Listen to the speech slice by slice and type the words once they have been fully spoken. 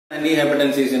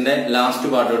Hypertension last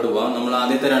part of the one. Namala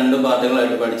two parts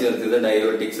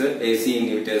diuretics, AC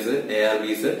inhibitors,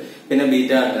 ARBs, then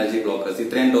beta adrenergic blockers. This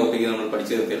three topics we will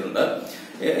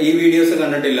These videos are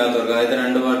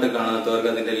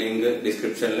link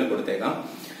description.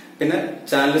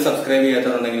 Channel subscribe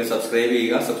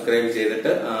subscribe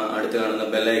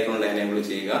bell icon enable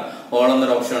all on the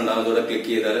option click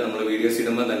videos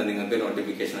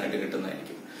notification.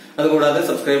 That's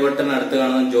subscribe button,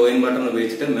 join button,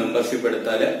 membership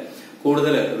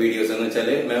videos,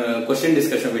 question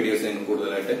discussion videos.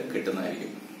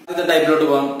 The type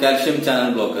of calcium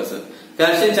channel blockers.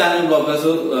 Calcium channel blockers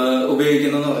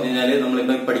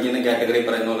category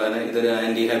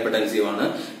anti-hypertensive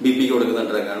BP drug.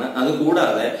 That's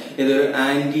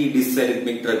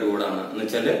anti-dysarrhythmic drug.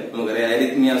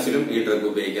 Arrhythmias drug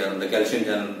calcium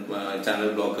channel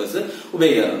blockers.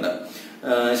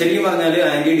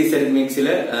 Anti-dysarrhythmics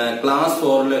class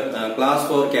 4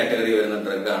 category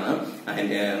drug and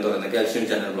calcium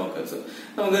channel blockers.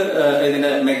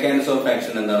 Mechanism of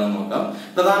action and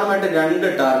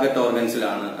the target organs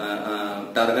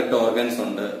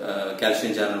on the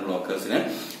calcium channel blockers.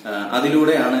 That's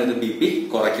the BP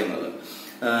correct.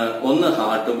 One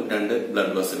heart and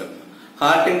blood vessel.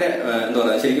 Heart in the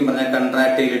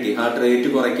contractility, heart rate to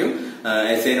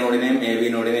SA node name, AV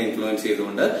node influence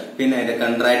pin and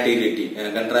contractility.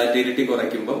 Contractility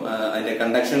correcimbo and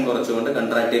conduction correcimbo,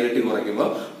 contractility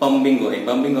correcimbo, pumping going.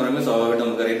 Pumping or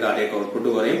cardiac output to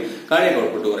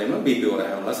BP or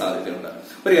Sajith.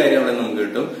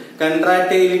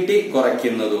 Contractility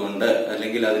correction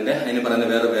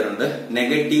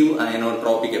negative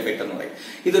inotropic effect.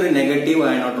 Either a negative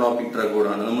inotropic drug,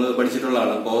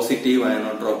 positive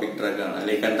inotropic drug,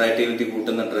 like contractility drug.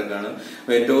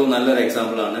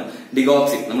 Example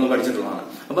digoxin.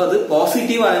 About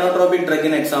positive inotropic drug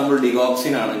in example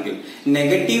digoxin.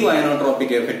 Negative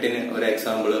inotropic effect in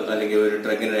example,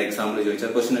 drug in example,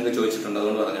 question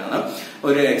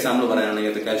or example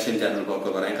the calcium channel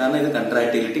blocker.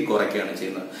 Contractility correct.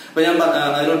 But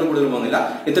I don't put it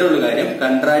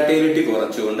contractility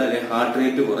correct, heart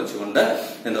rate to correct,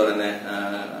 and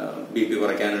BP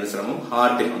correct,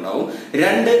 heart in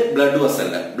blood vessel.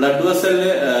 Blood vessel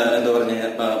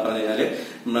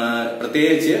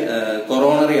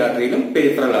coronary artery,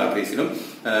 peripheral arteries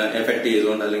effect is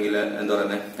on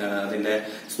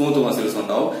smooth muscles.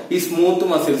 These smooth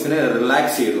muscles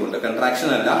relax contraction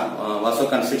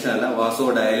vasoconstriction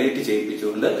vasodilate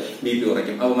BP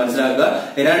correction.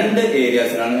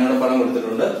 Areas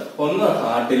one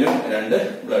heart and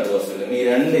blood vessel. These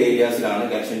areas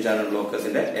calcium channel blockers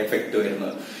effect.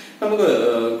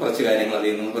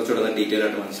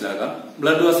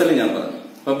 Blood vessel.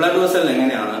 Blood vessel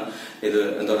is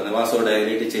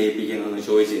vasodilate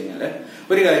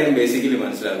basically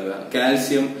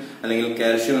calcium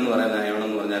calcium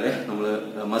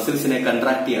muscles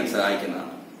contract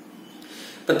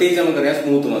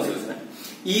smooth muscles.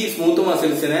 These smooth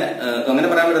muscles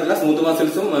smooth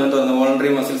muscles voluntary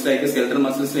muscles like skeletal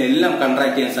muscles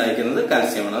contract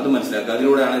calcium.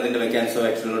 Mechanism of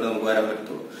action.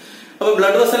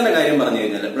 Blood vessel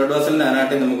blood vessel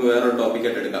anatomy topic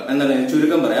and then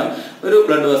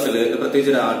blood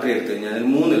vessel artery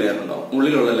layer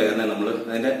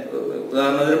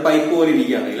another pipe cut wall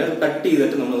layer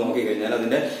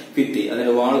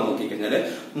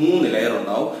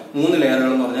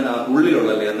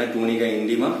tunica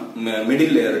intima,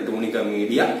 middle layer tunica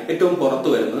media,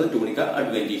 tunica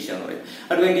adventitia.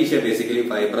 Adventitia basically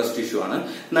fibrous tissue.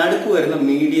 Nadu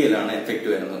medial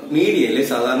effective. Medial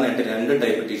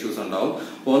type of tissues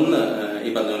one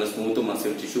smooth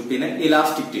muscle tissue,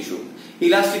 elastic tissue.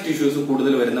 Elastic tissues blood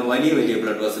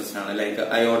vessels like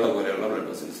aorta blood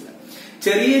vessels.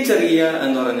 Cherry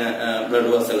blood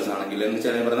vessels arterial.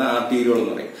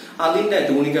 That's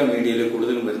tunica medial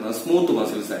smooth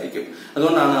muscles. That's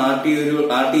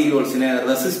arterioles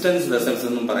resistance vessels.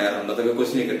 The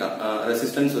question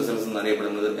resistance vessels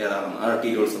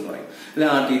arterioles.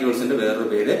 Arterioles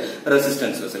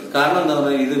resistance vessels.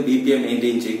 BPM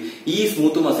maintain these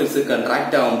smooth muscles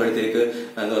contract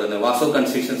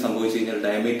vasoconstriction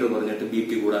diameter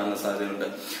BP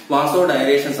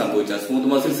vasodilation smooth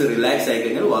muscles relax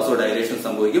vasodilation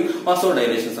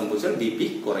vasodilation BP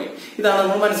correct. This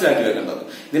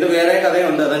is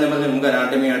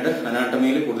anatomy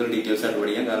details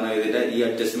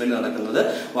adjustment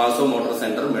vasomotor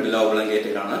center medulla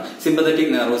oblongata sympathetic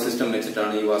nervous system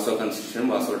vasoconstriction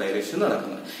vasodilation.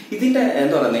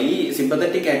 This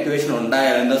sympathetic activation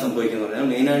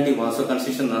main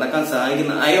vasoconstriction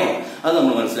ion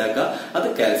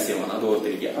that's calcium.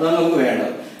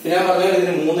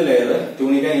 That's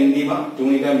tunica intima,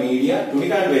 tunica media,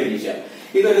 tunica adventitia.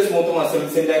 ഇതൊരു smooth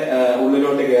മസിൽസിന്റെ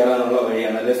ഉള്ളിലോട്ട് കയറാനുള്ള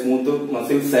വഴിയാണ്. അല്ലെ smooth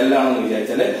muscle സെല്ലാണെന്ന്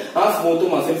വിചാരിച്ചാൽ ആ smooth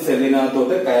muscle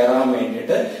സെല്ലിനകത്തോട്ട് കയറാൻ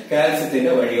വേണ്ടിയിട്ട്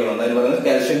കാൽസ്യത്തിന്റെ വഴികളുണ്ട്. അതിന് പറയുന്നത്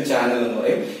കാൽഷ്യം ചാനൽ എന്ന്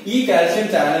പറയും. ഈ കാൽഷ്യം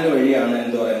ചാനൽ വഴിയാണ്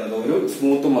എന്ത് പറയുന്നത് ഒരു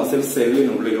സ്മൂത്ത് മസിൽ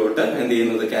സെല്ലിനുള്ളിലോട്ട് എന്ത്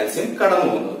ചെയ്യുന്നത് കാൽസ്യം കടന്നു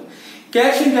പോകുന്നത്.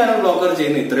 കാൽഷ്യം ചാനൽ ബ്ലോക്കർ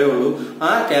ചെയ്യുന്ന ഇത്രയേ ഉള്ളൂ.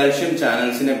 ആ കാൽഷ്യം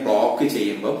ചാനൽസിനെ ബ്ലോക്ക്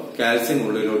ചെയ്യുമ്പോൾ കാൽസ്യം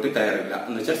ഉള്ളിലോട്ട് കയറില്ല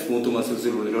എന്ന് വെച്ചാൽ സ്മൂത്ത്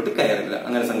മസിൽസിനുള്ളിലോട്ട് കയറില്ല.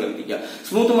 അങ്ങനെ സങ്കല്പിക്കുക.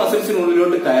 സ്മൂത്ത്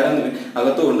മസിൽസിനുള്ളിലോട്ട് കയറുന്ന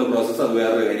അകത്തുകൊണ്ട് പ്രോസസ് അത്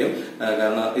വേറൊരു കാര്യം.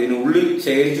 കാരണം ഇതിനുള്ളിൽ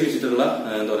ശേഖരിച്ചു വെച്ചിട്ടുള്ള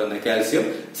എന്താ പറയുന്നത് കാൽസ്യം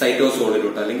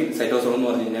സൈറ്റോസോളിലോട്ട് അല്ലെങ്കിൽ സൈറ്റോസോൾ എന്ന്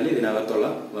പറഞ്ഞു കഴിഞ്ഞാൽ ഇതിനകത്തുള്ള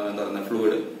എന്താ പറയുക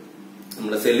ഫ്ലൂയിഡ്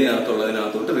നമ്മുടെ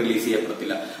സെല്ലിനകത്തുള്ളതിനകത്തോട്ട് റിലീസ്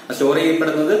ചെയ്യപ്പെടത്തില്ല. സ്റ്റോർ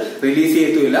ചെയ്യപ്പെടുന്നത് റിലീസ്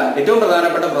ചെയ്യത്തില്ല. ഏറ്റവും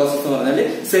പ്രധാനപ്പെട്ട പ്രോസസ് എന്ന് പറഞ്ഞാൽ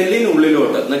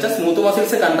സെല്ലിനുള്ളിലോട്ട് എന്ന് വെച്ചാൽ സ്മൂത്ത്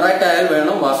മസിൽസ് കൺട്രാക്ട് ആയാൽ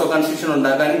വേണം വാസോ കൺസ്ട്രിക്ഷൻ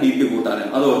ഉണ്ടാക്കാനും ബി പി കൂട്ടാനും.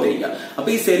 അത് ഓർത്തിരിക്കുക. അപ്പൊ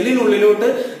ഈ സെല്ലിനുള്ളിലോട്ട്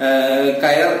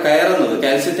കയറുന്നത്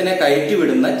കാൽസ്യത്തിനെ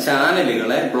കയറ്റിവിടുന്ന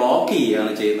ചാനലുകളെ ബ്ലോക്ക്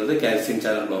ചെയ്യുകയാണ് ചെയ്യുന്നത് കാൽസ്യം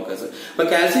ചാനൽ ബ്ലോക്കേഴ്സ്. അപ്പൊ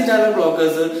കാൽസ്യം ചാനൽ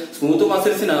ബ്ലോക്കേഴ്സ് സ്മൂത്ത്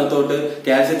മസിൽസിനകത്തോട്ട്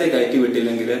കാൽസ്യത്തെ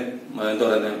കയറ്റിവിട്ടില്ലെങ്കിൽ എന്താ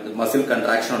പറയുന്നത് മസിൽ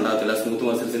കൺട്രാക്ഷൻ ഉണ്ടാകത്തില്ല. സ്മൂത്ത്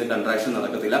മസിൽസിന് കൺട്രാക്ഷൻ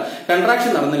നടക്കത്തില്ല.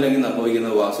 കൺട്രാക്ഷൻ നടന്നില്ലെങ്കിൽ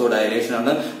സംഭവിക്കുന്നത് വാസോ ഡയലേഷൻ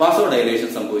ആണ്. വാസോ ഡയലേഷൻ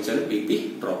സംഭവിച്ചാൽ ബി പി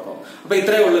ഡ്രോപ്പ് ആവും. അപ്പൊ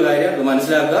ഇത്രയേ ഉള്ളൂ കാര്യം.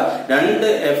 മനസ്സിലാക്കുക. 2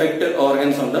 എഫക്ട്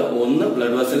ഓർഗൻസ് ഉണ്ട്. ഒന്ന്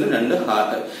ബ്ലഡ് വെസലും 2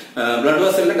 ഹാർട്ട്. ബ്ലഡ്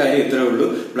വെസലിന്റെ കാര്യം ഇത്രയേ ഉള്ളൂ.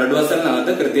 ബ്ലഡ്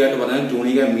വെസലിനകത്ത് കൃത്യമായിട്ട് പറഞ്ഞാൽ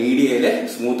ട്യൂണിക മീഡിയയിലെ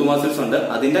സ്മൂത്ത് മസിൽസ് ഉണ്ട്.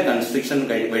 അതിന്റെ കൺസ്ട്രിക്ഷൻ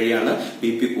വഴിയാണ്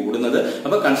ബി പി കൂടുന്നത്.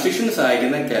 അപ്പൊ കൺസ്ട്രിക്ഷൻ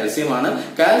സഹായിക്കുന്ന കാൽസ്യമാണ്.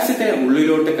 കാൽസ്യത്തെ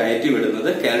ഉള്ളിലോട്ട് കയറ്റി വിടുന്നത്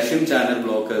കാൽഷ്യം ചാനൽ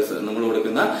ബ്ലോക്കേഴ്സ് നമ്മൾ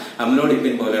കൊടുക്കുന്ന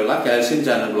അമിലോഡിപ്പിൻ പോലെയുള്ള കാൽഷ്യം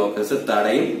ചാനൽ ബ്ലോക്കേഴ്സ്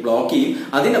തടയും, ബ്ലോക്ക് ചെയ്യും.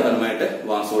 അതിന്റെ ഫലമായിട്ട്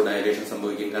വാസോ ഡയലേഷൻ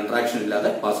സംഭവിക്കും. കൺട്രാക്ഷൻ ഇല്ലാതെ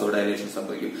വാസോ ഡയലേഷൻ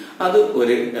സംഭവിക്കും. അത്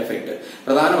ഒരു എഫക്ട്.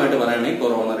 പ്രധാനമായിട്ട് പറയുകയാണെങ്കിൽ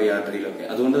കൊറോണറി ആർട്ടറിയിലൊക്കെ.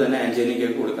 അതുകൊണ്ട് തന്നെ ആൻജിയോനയ്ക്ക്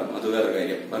കൊടുക്കാം. അത് വേറെ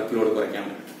കാര്യം. വർക്ക് ലോഡ് കുറയ്ക്കാൻ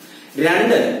വേണ്ടിയിട്ട്.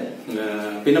 2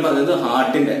 പിന്നെ പറഞ്ഞത്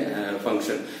ഹാർട്ടിന്റെ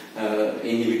ഫംഗ്ഷൻ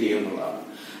ഇൻഹിബിറ്റ് ചെയ്യുന്നുള്ളതാണ്.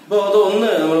 അപ്പൊ അത് ഒന്ന്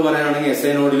നമ്മൾ പറയുകയാണെങ്കിൽ എസ് എ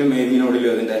നോഡിലും എ ബി നോഡിലും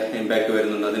അതിന്റെ ഇമ്പാക്ട്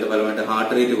വരുന്നുണ്ട്. അതിന്റെ ഫലമായിട്ട്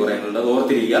ഹാർട്ട് റേറ്റ് കുറയുന്നുണ്ട്. അത്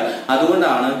ഓർത്തിരിക്കുക.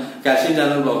 അതുകൊണ്ടാണ് കാൽഷ്യം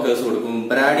ചാനൽ ബ്ലോക്കേഴ്സ് കൊടുക്കും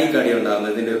ബ്രാഡികാർഡിയ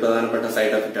ഉണ്ടാകുന്നത്. ഇതിന്റെ ഒരു പ്രധാനപ്പെട്ട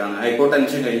സൈഡ് എഫക്ട് ആണ്.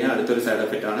 ഹൈപ്പോടെൻഷൻ കഴിഞ്ഞാൽ അടുത്തൊരു സൈഡ്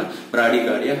എഫക്ട് ആണ്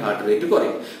ബ്രാഡികാർഡിയ. ഹാർട്ട് റേറ്റ്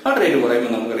കുറയും. ഹാർട്ട് റേറ്റ്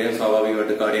കുറയുമ്പോൾ നമുക്കറിയാം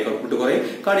സ്വാഭാവികമായിട്ട് കാർഡിയക് ഔട്ട്പുട്ട് കുറയും.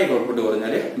 കാർഡിയക് ഔട്ട്പുട്ട്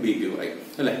കുറഞ്ഞാൽ ബി പി കുറയും.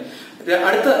 അല്ലെ?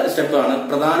 അടുത്ത സ്റ്റെപ്പാണ്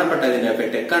പ്രധാനപ്പെട്ട ഇതിന്റെ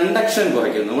എഫക്ട് കണ്ടക്ഷൻ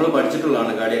കുറയ്ക്കും. നമ്മൾ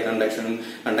പഠിച്ചിട്ടുള്ളതാണ് കാർഡിയക് കണ്ടക്ഷനും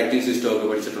കണ്ടക്ടിംഗ് സിസ്റ്റം ഒക്കെ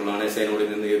പഠിച്ചിട്ടുള്ളതാണ്. എസ് എ നോഡിൽ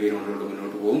നിന്ന് എ ബി നോഡിലോട്ട്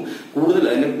മുന്നോട്ട് പോകും.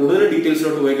 അതിന്റെ കൂടുതൽ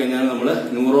ഡീറ്റെയിൽസിലോട്ട് പോയി കഴിഞ്ഞാൽ നമ്മൾ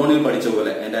ന്യൂറോണിൽ പഠിച്ച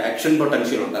പോലെ അതിന്റെ ആക്ഷൻ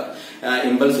പൊട്ടൻഷ്യൽ ഉണ്ട്.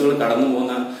 ഇമ്പൾസുകൾ കടന്നു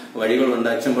പോകുന്ന വഴികളുണ്ട്.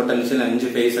 ആക്ഷൻ പൊട്ടൻഷ്യൽ 5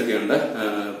 ഫേസ് ഒക്കെ ഉണ്ട്.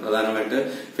 പ്രധാനമായിട്ട്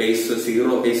ഫേസ്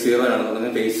 0 ആണ്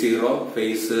പറഞ്ഞത്. ഫേസ് 0,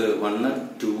 ഫേസ് 1,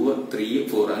 2, 3,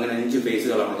 4 അങ്ങനെ 5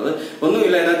 ഫേസുകളാണുള്ളത്.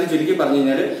 ഒന്നുമില്ല. അതിനകത്ത് ചുരുക്കി പറഞ്ഞു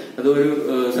കഴിഞ്ഞാൽ അതൊരു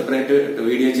സെപ്പറേറ്റ്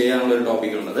വീഡിയോ ചെയ്യാനുള്ള ഒരു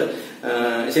ടോപ്പിക് ഉള്ളത്.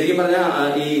 ശരിക്കും പറഞ്ഞാൽ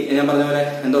ഈ ഞാൻ പറഞ്ഞ പോലെ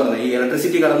എന്താ പറയുക ഈ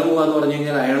ഇലക്ട്രിസിറ്റി കടന്നു പോകുക എന്ന് പറഞ്ഞു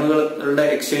കഴിഞ്ഞാൽ അയണുകളുടെ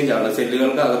എക്സ്ചേഞ്ച് ആണ്.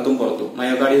 സെല്ലുകൾക്ക് അകത്തും പുറത്തും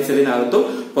മയോകാർഡിയൽ സെല്ലിനകത്തും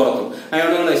പുറത്തും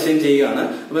അയണുകൾ എക്സ്ചേഞ്ച് ചെയ്യുകയാണ്.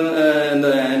 അപ്പൊ എന്താ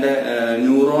എന്റെ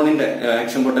ന്യൂറോണിന്റെ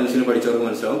ആക്ഷൻ പൊട്ടൻഷ്യൽ പഠിച്ചവർക്ക്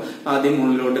മനസ്സിലാവും. ആദ്യം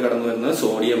ഉള്ളിലോട്ട് കടന്നു വരുന്നത്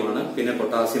സോഡിയമാണ്. പിന്നെ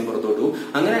പൊട്ടാസ്യം പുറത്തോട്ട് പോകും.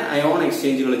 അങ്ങനെ അയോൺ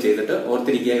എക്സ്ചേഞ്ചുകൾ ചെയ്തിട്ട്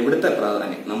ഓർത്തിരിക്കുക. ഇവിടുത്തെ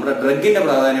പ്രാധാന്യം നമ്മുടെ ഡ്രഗിന്റെ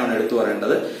പ്രാധാന്യമാണ് എടുത്തു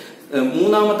പറയേണ്ടത്.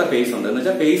 3ാമത്തെ ഫേസ് ഉണ്ട്. എന്ന്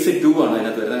വെച്ചാൽ ഫേസ് 2 ആണ്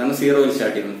അതിനകത്ത് വരുന്നത്. കാരണം 0ൽ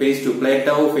സ്റ്റാർട്ട് ചെയ്യുന്നത്. ഫേസ് 2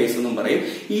 പ്ലേറ്റോ ഫേസ് എന്നും പറയും.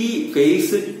 ഈ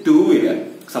ഫേസ് 2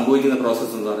 സംഭവിക്കുന്ന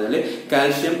പ്രോസസ് എന്ന് പറഞ്ഞാൽ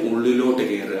കാൽഷ്യം ഉള്ളിലോട്ട്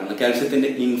കയറുകയാണ്. കാൽഷ്യത്തിന്റെ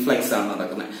ഇൻഫ്ലക്സ് ആണ്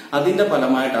നടക്കുന്നത്. അതിന്റെ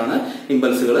ഫലമായിട്ടാണ്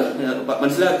ഇമ്പൾസുകൾ.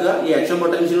 മനസ്സിലാക്കുക. ഈ ആക്ഷൻ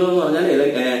പൊട്ടൻഷ്യൽ എന്ന് പറഞ്ഞാൽ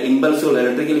ഇമ്പൾസുകൾ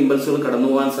ഇലക്ട്രിക്കൽ ഇമ്പൾസുകൾ കടന്നു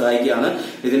പോകാൻ സഹായിക്കുകയാണ്.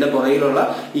 ഇതിന്റെ പുറകിലുള്ള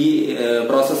ഈ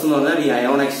പ്രോസസ് എന്ന് പറഞ്ഞാൽ ഈ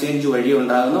അയോൺ എക്സ്ചേഞ്ച് വഴി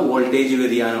ഉണ്ടാകുന്ന വോൾട്ടേജ്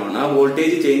വ്യതിയാനമാണ്. ആ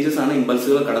വോൾട്ടേജ് ചേഞ്ചസ് ആണ്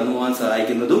ഇമ്പൾസുകൾ കടന്നു പോകാൻ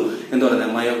സഹായിക്കുന്നതും എന്താ പറയുക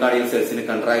മയോകാർഡിയൽ സെൽസിനെ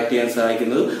കൺട്രാക്ട് ചെയ്യാൻ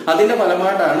സഹായിക്കുന്നതും. അതിന്റെ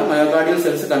ഫലമായിട്ടാണ് മയോകാർഡിയൽ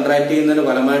സെൽസ് കൺട്രാക്ട് ചെയ്യുന്നതിന്റെ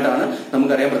ഫലമായിട്ടാണ്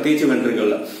നമുക്കറിയാം പ്രത്യേകിച്ച്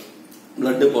വെൻട്രിക്കിളിൽ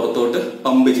ബ്ലഡ് പുറത്തോട്ട്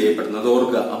പമ്പ് ചെയ്യപ്പെടുന്നത്.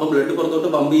 ഓർക്കുക. അപ്പൊ ബ്ലഡ് പുറത്തോട്ട്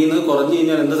പമ്പ് ചെയ്യുന്നത് കുറഞ്ഞു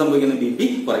കഴിഞ്ഞാൽ എന്താ സംഭവിക്കുന്നത്? ബി പി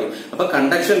കുറയും. അപ്പൊ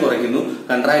കണ്ടക്ഷൻ കുറയ്ക്കുന്നു,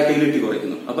 കൺട്രാക്ടിലിറ്റി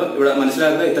കുറയ്ക്കുന്നു. അപ്പൊ ഇവിടെ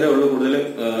മനസ്സിലാക്കുക. ഇത്രയേ ഉള്ളൂ. കൂടുതൽ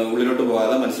ഉള്ളിലോട്ട്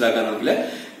പോകാതെ മനസ്സിലാക്കാനാണെങ്കിൽ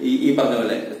ഈ പറഞ്ഞ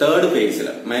പോലെ 3rd ഫേസിൽ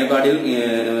മയോകാർഡിയൽ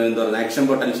എന്താ പറയുക ആക്ഷൻ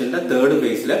പൊട്ടൻഷ്യലിന്റെ 3rd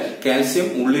ഫേസിൽ കാൽസ്യം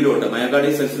ഉള്ളിലോട്ട്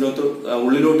മയോകാർഡിയൽ സെൽസിലോട്ട്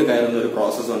ഉള്ളിലോട്ട് കയറുന്ന ഒരു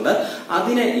പ്രോസസ് ഉണ്ട്.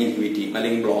 അതിനെ ഇൻഹിബിറ്റ് ചെയ്യും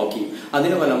അല്ലെങ്കിൽ ബ്ലോക്ക് ചെയ്യും.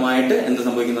 അതിന് ഫലമായിട്ട് എന്ത്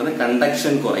സംഭവിക്കുന്നതാണ്?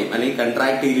 കണ്ടക്ഷൻ കുറയും അല്ലെങ്കിൽ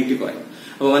കൺട്രാക്ടിലിറ്റി കുറയും.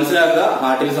 അപ്പൊ മനസ്സിലാക്കുക.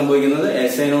 ഹാർട്ടിൽ സംഭവിക്കുന്നത്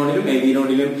എസ് എ നോഡിലും എ ബി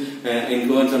നോഡിലും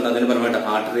ഇൻഫ്ലുവൻസ് ഉണ്ട്. അതിന് പരമായിട്ട്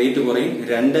ഹാർട്ട് റേറ്റ് കുറയും.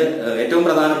 2 ഏറ്റവും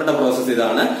പ്രധാനപ്പെട്ട പ്രോസസ്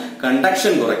ഇതാണ്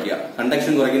കണ്ടക്ഷൻ കുറയ്ക്കുക.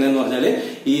 കണ്ടക്ഷൻ കുറയ്ക്കുന്നതെന്ന് പറഞ്ഞാൽ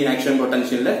ഈ ആക്ഷൻ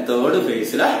പൊട്ടൻഷ്യലിന്റെ 3rd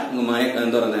ഫേസിൽ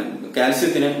എന്താ പറയുന്നത്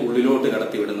കാൽസ്യത്തിനെ ഉള്ളിലോട്ട്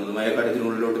കടത്തിവിടുന്നത് മയോകാർഡിയത്തിന്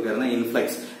ഉള്ളിലോട്ട് കയറുന്ന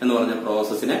ഇൻഫ്ലക്സ് എന്ന് പറഞ്ഞ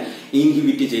പ്രോസസ്സിനെ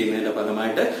ഇൻഹിബിറ്റ് ചെയ്യുന്നതിന്റെ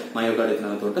ഫലമായിട്ട്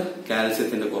മയോകാർഡിയത്തിനകത്തോട്ട്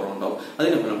കാൽസ്യത്തിന്റെ കുറവുണ്ടാവും.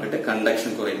 അതിന്റെ ഫലമായിട്ട്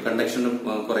കണ്ടക്ഷൻ കുറയും. കണ്ടക്ഷൻ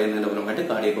കുറയുന്നതിന്റെ ഫലമായിട്ട്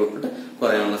കാർഡിയക് ഔട്ട്പുട്ട്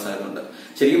കുറയാനുള്ള സാധ്യതയുണ്ട്.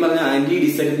 ശരിക്കും പറഞ്ഞാൽ ആന്റി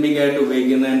ഡിസെറിത്മിക് ആയിട്ട്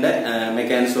ഉപയോഗിക്കുന്നതിന്റെ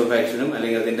മെക്കാനിസം ഓഫ് ആക്ഷനും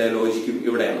അല്ലെങ്കിൽ അതിന്റെ ലോജിക്കും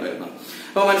ഇവിടെയാണ് വരുന്നത്.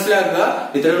 അപ്പൊ മനസ്സിലാക്കുക.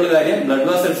 ഇത്രയുള്ള കാര്യം blood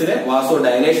വെസൽസിനെ വാസോ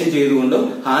dilation ചെയ്തുകൊണ്ടും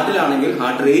ഹാർട്ടിലാണെങ്കിൽ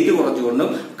heart rate കുറച്ചുകൊണ്ടും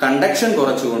conduction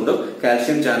കുറച്ചുകൊണ്ടും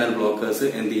calcium channel blockers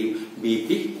എന്ത് ചെയ്യും? BP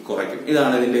കുറയ്ക്കും.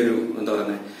 ഇതാണ് ഇതിന്റെ ഒരു എന്താ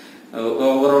പറയുന്നത്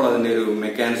ഓവറോൾ അതിന്റെ ഒരു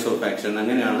മെക്കാനിസം ഓഫ് ആക്ഷൻ.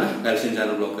 അങ്ങനെയാണ് calcium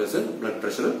channel blockers blood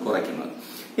pressure കുറയ്ക്കുന്നത്.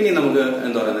 ഇനി നമുക്ക്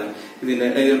എന്താ പറയുന്നത് ഇതിന്റെ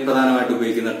പ്രധാനമായിട്ട്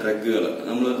ഉപയോഗിക്കുന്ന ഡ്രഗുകൾ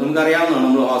നമുക്കറിയാവുന്നതാണ്.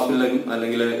 നമ്മൾ ഹോസ്പിറ്റലിലും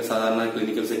അല്ലെങ്കിൽ സാധാരണ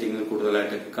ക്ലിനിക്കൽ സെറ്റിംഗിൽ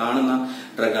കൂടുതലായിട്ട് കാണുന്ന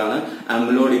ഡ്രഗാണ്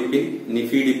അംലോഡിപ്പിൻ,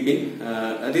 നിഫിഡിപ്പിൻ.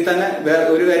 അതിൽ തന്നെ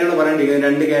ഒരു കാര്യമാണ് പറയേണ്ടിയിരിക്കുന്നത്,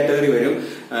 2 കാറ്റഗറി വരും.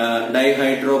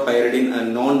 ഡൈഹൈഡ്രോപൈറിഡിൻ,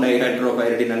 നോൺ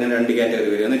ഡൈഹൈഡ്രോപൈറിഡിൻ, അങ്ങനെ 2 കാറ്റഗറി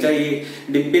വരും. എന്ന് വെച്ചാൽ ഈ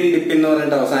ഡിപ്പിൻ എന്ന്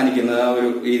പറഞ്ഞിട്ട് അവസാനിക്കുന്നത്, ആ ഒരു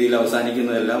രീതിയിൽ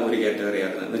അവസാനിക്കുന്നതെല്ലാം ഒരു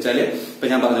കാറ്റഗറിയാണ്. എന്ന് വെച്ചാൽ ഇപ്പൊ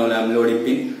ഞാൻ പറഞ്ഞ പോലെ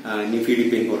അംലോഡിപ്പിൻ,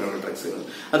 നിഫിഡിപ്പിൻ പോലുള്ള ഡ്രഗ്സുകൾ.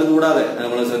 അതുകൂടാതെ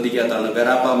നമ്മൾ ശ്രദ്ധിക്കാത്തതാണ്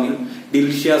വെറാപ്പാമിൻ,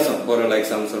 ഡിൽഷ്യാസം പോലുള്ള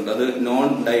എക്സാംസ് ഉണ്ട്. അത് നോൺ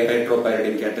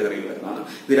ഡൈഹൈഡ്രോപൈറിഡിൻ കാറ്റഗറിയിൽ വരുന്നതാണ്.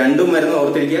 ഇത് രണ്ടും വരുന്ന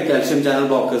ഓർത്തിരിക്കുക കാൽഷ്യം ചാനൽ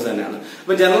ബ്ലോക്കേഴ്സ് തന്നെയാണ്.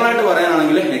 അപ്പൊ ജനറൽ ആയിട്ട്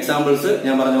പറയാനാണെങ്കിൽ എക്സാമ്പിൾസ്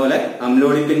ഞാൻ പറഞ്ഞ പോലെ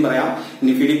അംലോഡിപ്പിൻ പറയാം,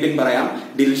 നിഫിഡിപ്പിൻ പറയാം,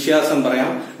 ഡിൽഷ്യാസം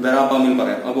പറയാം, വെറാപ്പാമിൻ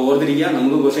പറയാം. അപ്പൊ ഓർത്തിരിക്കുക,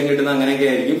 നമുക്ക് ക്വസ്റ്റ്യൻ കിട്ടുന്ന അങ്ങനെയൊക്കെ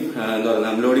ആയിരിക്കും. എന്താ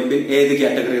പറയുക, അംലോഡിപ്പിൻ ഏത്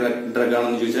കാറ്റഗറി ഡ്രഗ്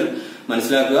ആണെന്ന് ചോദിച്ചാൽ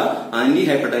മനസ്സിലാക്കുക, ആന്റി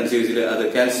ഹൈപ്പർടെൻസീവ്സിൽ അത്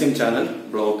കാൽഷ്യം ചാനൽ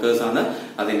ബ്ലോക്കേഴ്സ് ആണ്.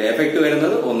 അതിന്റെ എഫക്ട്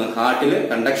വരുന്നത് ഒന്ന് ഹാർട്ടിൽ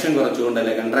കണ്ടക്ഷൻ കുറച്ചുകൊണ്ട്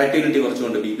അല്ലെങ്കിൽ കൺട്രാക്ടിലിറ്റി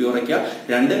കുറച്ചുകൊണ്ട് BP കുറയ്ക്കുക,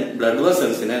 2 ബ്ലഡ്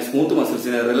വെസൽസിനെ സ്മൂത്ത്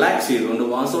മസിൽസിനെ റിലാക്സ് ചെയ്തുകൊണ്ട്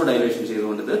വാസോ ഡൈലേഷൻ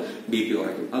ചെയ്തുകൊണ്ട് ഇത് BP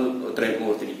കുറയ്ക്കും. അത് ഇത്രയും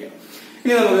ഓർത്തിരിക്കുക.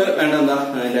 ഇനി നമുക്ക് വേണ്ട എന്താ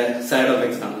അതിന്റെ സൈഡ്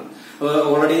എഫക്ട്സ് ആണ്.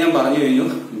 ഓൾറെഡി ഞാൻ പറഞ്ഞു കഴിഞ്ഞു,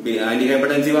 ആന്റി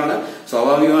ഹൈപ്പർടെൻസീവ് ആണ്.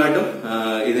 സ്വാഭാവികമായിട്ടും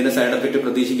ഇതിന്റെ സൈഡ് എഫക്ട്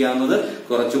പ്രതീക്ഷിക്കാവുന്നത്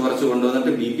കുറച്ച്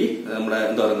കൊണ്ടുവന്നിട്ട് BP നമ്മുടെ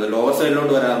എന്താ പറയുന്നത് ലോവർ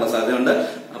സൈഡിലോട്ട് വരാനുള്ള സാധ്യതയുണ്ട്.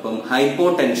 അപ്പം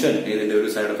ഹൈപ്പോടെൻഷൻ ഇതിന്റെ ഒരു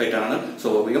സൈഡ് എഫക്ട് ആണ്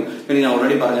സ്വാഭാവികം. പിന്നെ ഞാൻ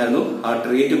ഓൾറെഡി പറഞ്ഞായിരുന്നു ഹാർട്ട്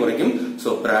റേറ്റ് കുറയ്ക്കും. So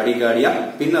bradycardia.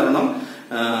 പിന്നെ ഒരെണ്ണം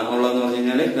ഉള്ളതെന്ന് പറഞ്ഞു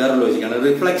കഴിഞ്ഞാൽ വേറെ ലോജിക്കാണ്,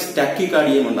 റിഫ്ലെക്സ്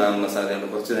ടാക്കികാർഡിയം ഉണ്ടാകാനുള്ള സാധ്യതയുണ്ട്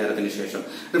കുറച്ചു നേരത്തിന് ശേഷം.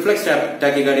 റിഫ്ലെക്സ്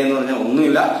ടാക്കികാർഡിയം എന്ന് പറഞ്ഞാൽ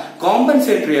ഒന്നുമില്ല,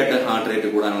 കോമ്പൻസേറ്ററി ആയിട്ട് ഹാർട്ട്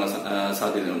റേറ്റ് കൂടാനുള്ള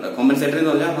സാധ്യതയുണ്ട്. കോമ്പൻസേറ്ററി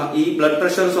എന്ന് പറഞ്ഞാൽ ഈ ബ്ലഡ്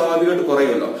പ്രഷർ സ്വാഭാവികമായിട്ട്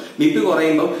കുറയുമല്ലോ. BP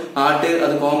കുറയുമ്പോൾ ഹാർട്ട്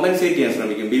അത് കോമ്പൻസേറ്റ് ചെയ്യാൻ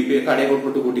ശ്രമിക്കും. BP കാർഡിയാക്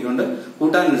ഔട്ട്പുട്ട്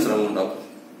കൂട്ടാനൊരു ശ്രമം ഉണ്ടാവും.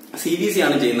 CVC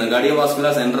ആണ് ചെയ്യുന്നത്,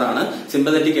 കാർഡിയോവാസ്കുലർ സെന്റർ ആണ്.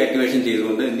 സിമ്പത്തറ്റിക് ആക്ടിവേഷൻ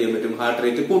ചെയ്തുകൊണ്ട് എന്ത് ചെയ്യാൻ പറ്റും, ഹാർട്ട്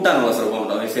റേറ്റ് കൂട്ടാനുള്ള ശ്രമം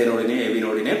ഉണ്ടാവും. SI നോഡിനെ AV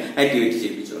നോഡിനെ ആക്ടിവേറ്റ്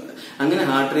ചെയ്യിപ്പിച്ചുകൊണ്ട്. അങ്ങനെ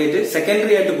ഹാർട്ട് റേറ്റ്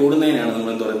സെക്കൻഡറി ആയിട്ട് കൂടുന്നതിനാണ് നമ്മൾ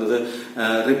എന്ത് പറയുന്നത്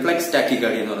റിഫ്ലെക്സ്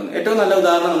ടാക്കികാർഡിയ എന്ന് പറയുന്നത്. ഏറ്റവും നല്ല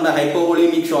ഉദാഹരണം നമ്മുടെ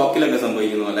ഹൈപ്പോവോളീമിക് ഷോക്കിലൊക്കെ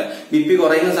സംഭവിക്കുന്ന പോലെ BP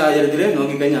കുറയുന്ന സാഹചര്യത്തിൽ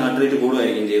നോക്കിക്കഴിഞ്ഞാൽ ഹാർട്ട് റേറ്റ്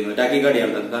കൂടുകയായിരിക്കും ചെയ്യുന്നത്. ടാക്കികാർഡിയ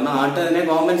ഉണ്ട്, കാരണം ഹാർട്ട് അതിനെ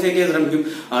കോമ്പൻസേറ്റ് ചെയ്യാൻ ശ്രമിക്കും.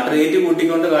 ഹാർട്ട് റേറ്റ്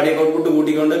കൂട്ടിക്കൊണ്ട് കാർഡിയാക് ഔട്ട്പുട്ട്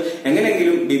കൂട്ടിക്കൊണ്ട്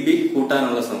എങ്ങനെയെങ്കിലും BP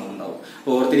കൂട്ടാനുള്ള ശ്രമം ഉണ്ടാവും.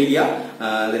 ഓർത്തിരിക്കുക,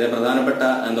 ഇതിലെ പ്രധാനപ്പെട്ട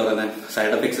എന്താ പറയുന്നത്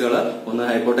സൈഡ് എഫക്ട്സുകൾ ഒന്ന്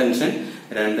ഹൈപ്പോടെൻഷൻ,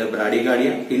 2 ബ്രാഡികാർഡിയ,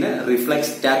 പിന്നെ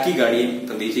റിഫ്ലെക്സ് ടാക്കികാർഡിയം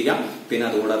പ്രതീക്ഷിക്കാം. പിന്നെ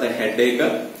അതുകൂടാതെ ഹെഡേക്ക്,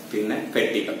 പിന്നെ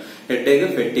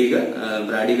ഫെറ്റീഗ്,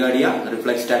 ബ്രാഡികാർഡിയ,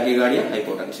 റിഫ്ലെക്സ് ടാക്കികാർഡിയ,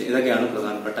 ഹൈപ്പോടെൻഷൻ. ഇതൊക്കെയാണ്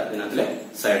പ്രധാനപ്പെട്ട ഇതിനകത്തിലെ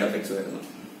സൈഡ് എഫക്ട്സ് വരുന്നത്.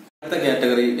 അടുത്ത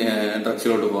കാറ്റഗറി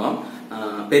ഡ്രഗ്സിലോട്ട് പോകാം.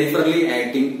 പെരിഫറലി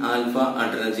ആക്ടിംഗ് ആൽഫ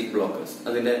അഡ്രെനർജിക് ബ്ലോക്കേഴ്സ്.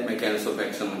 അതിന്റെ മെക്കാനിസം ഓഫ്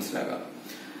ആക്ഷൻ മനസ്സിലാക്കാം.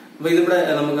 അപ്പൊ ഇതിവിടെ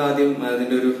നമുക്ക് ആദ്യം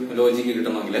അതിന്റെ ഒരു ലോജിക്ക്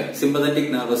കിട്ടണമെങ്കിൽ സിമ്പത്തറ്റിക്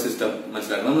നെർവസ് സിസ്റ്റം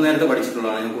മനസ്സിലാക്കണം. നമ്മൾ നേരത്തെ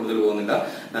പഠിച്ചിട്ടുള്ളതാണ്, ഞാൻ കൂടുതൽ പോകുന്നില്ല.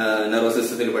 നെർവസ്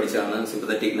സിസ്റ്റത്തിൽ പഠിച്ചാണ്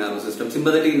sympathetic nervous system.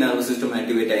 Sympathetic nervous system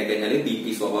activate ആയി കഴിഞ്ഞാൽ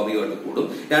BP സ്വാഭാവികമായിട്ട് കൂടും.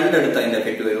 രണ്ടിടത്ത് അതിന്റെ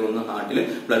എഫക്ട് വരും. ഒന്ന് ഹാർട്ടിൽ,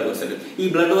 ബ്ലഡ് വെസൽ. ഈ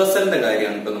ബ്ലഡ് വെസലിന്റെ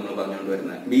കാര്യമാണ് ഇപ്പൊ നമ്മൾ പറഞ്ഞുകൊണ്ട്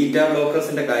വരുന്നത്. ബീറ്റാ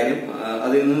ബ്ലോക്കേഴ്സിന്റെ കാര്യം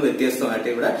അതിൽ നിന്ന് വ്യത്യസ്തമായിട്ട്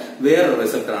ഇവിടെ വേറൊരു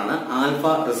റിസപ്റ്റർ ആണ് ആൽഫ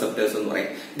റിസപ്റ്റേഴ്സ് എന്ന്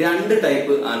പറയും. 2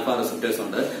 ടൈപ്പ് ആൽഫ റിസപ്റ്റേഴ്സ്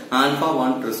ഉണ്ട്, ആൽഫ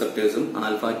 1 റിസപ്റ്റേഴ്സും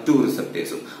ആൽഫ 2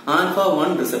 റിസപ്റ്റേഴ്സും. ആൽഫ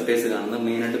 1 റിസപ്റ്റേഴ്സ് കാണുന്നത്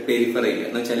മെയിൻ ആയിട്ട് പെരിഫറയിൽ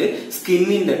എന്ന് വെച്ചാൽ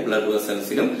സ്കിന്നിന്റെ ബ്ലഡ്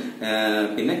വെസൽസിലും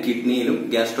പിന്നെ കിഡ്നിയിലും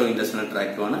ഗ്യാസ്ട്രോ ഇന്റെസ്റ്റിനൽ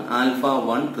ട്രാക്റ്റുമാണ് ആൽഫ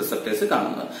 1 റിസപ്റ്റേഴ്സ്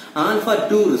കാണുന്നത്. ആൽഫ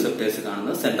 2 റിസപ്റ്റേഴ്സ്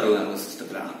കാണുന്നത് സെൻട്രൽ നെർവസ്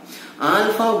സിസ്റ്റത്തിലാണ്.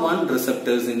 ആൽഫ 1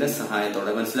 റിസപ്റ്റേഴ്സിന്റെ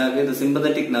സഹായത്തോടെ മനസ്സിലാക്കിയത്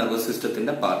സിമ്പത്തറ്റിക് നെർവസ്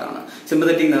സിസ്റ്റത്തിന്റെ പാർട്ടാണ്.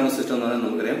 സിമ്പത്തറ്റിക് നെർവസ് സിസ്റ്റം എന്ന് പറഞ്ഞാൽ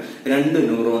നമുക്കറിയാം 2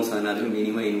 ന്യൂറോൺസ് അതിനകത്ത്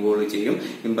മിനിമം ഇൻവോൾവ് ചെയ്യും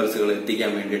ഇമ്പൾസുകൾ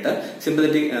എത്തിക്കാൻ വേണ്ടിയിട്ട്.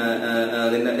 സിമ്പത്തറ്റിക്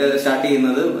അതിന്റെ സ്റ്റാർട്ട്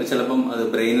ചെയ്യുന്നത് ചിലപ്പം അത്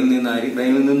ബ്രെയിനിൽ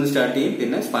നിന്ന് സ്റ്റാർട്ട് ചെയ്യും,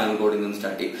 പിന്നെ സ്പൈനൽ കോഡിൽ നിന്ന്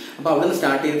സ്റ്റാർട്ട് ചെയ്യും. അപ്പൊ അവിടെ നിന്ന്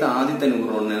സ്റ്റാർട്ട് ചെയ്ത ആദ്യത്തെ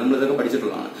ന്യൂറോണിനെ നമ്മൾ ഇതൊക്കെ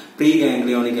പഠിച്ചിട്ടുള്ളതാണ്. പ്രീ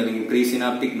ഗാംഗ്ലിയോണിക് അല്ലെങ്കിൽ പ്രീ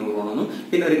സിനാപ്റ്റിക് ന്യൂറോൺ എന്നും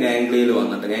പിന്നെ ഒരു ഗാംഗ്ലിയയിൽ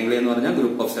വന്നിട്ട്, ഗാംഗ്ലിയ എന്ന് പറഞ്ഞാൽ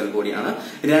ഗ്രൂപ്പ് ഓഫ് സെൽ ബോഡിയാണ്,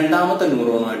 രണ്ടാമത്തെ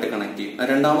ന്യൂറോണുമായിട്ട് കണക്ട് ചെയ്യും.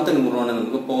 രണ്ടാമത്തെ ന്യൂറോണെ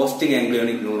നമുക്ക് പോസ്റ്റ്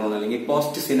ഗാംഗ്ലിയോണിക് ന്യൂറോൺ അല്ലെങ്കിൽ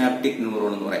പോസ്റ്റ് സിനാപ്റ്റിക്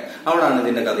ന്യൂറോൺ എന്ന് പറയാം. അവിടാണ്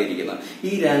ഇതിന്റെ കഥ ഇരിക്കുന്നത്.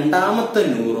 ഈ രണ്ടാമത്തെ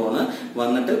ന്യൂറോണ്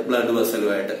വന്നിട്ട് ബ്ലഡ്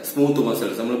വെസലുമായിട്ട് സ്മൂത്ത്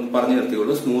മസിൽസ് നമ്മൾ പറഞ്ഞു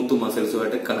നിർത്തിയുള്ളൂ, സ്മൂത്ത്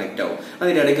മസിൽസുമായിട്ട് കണക്ട് ആവും.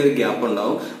 അതിനിടയ്ക്ക് ഒരു ഗ്യാപ്പ്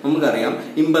ഉണ്ടാവും. നമുക്കറിയാം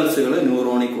ഇമ്പൾസുകൾ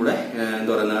ന്യൂറോണിൽ കൂടെ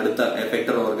എന്താ പറയുന്നത് അടുത്ത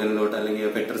എഫക്ടർ ഓർഗനിലോട്ട് അല്ലെങ്കിൽ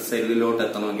എഫക്ടർ സെല്ലിലോട്ട്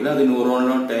എത്തണമെങ്കിൽ അത്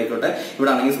ന്യൂറോണിലോട്ട് ആയിക്കോട്ടെ,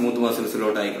 ഇവിടെ ആണെങ്കിൽ സ്മൂത്ത്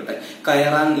മസിൽസിലോട്ട് ആയിക്കോട്ടെ,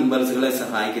 കയറാൻ ഇമ്പൾസുകളെ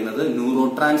സഹായിക്കുന്നത് ന്യൂറോ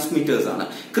ട്രാൻസ്മിറ്റേഴ്സ് ആണ്.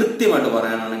 കൃത്യമായിട്ട്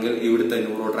പറയാനാണെങ്കിൽ ഇവിടുത്തെ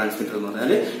ന്യൂറോ ട്രാൻസ്മിറ്റർ എന്ന്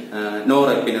പറഞ്ഞാൽ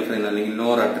നോറെപ്പിനെഫ്രിൻ അല്ലെങ്കിൽ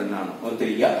നോറഡ്രിൻ ആണ്.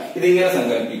 ഓർത്തിരിക്കുക, ഇതിങ്ങനെ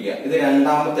സങ്കല്പിക്കുക. ഇത്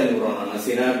രണ്ടാമത്തെ ന്യൂറോൺ ആണ്,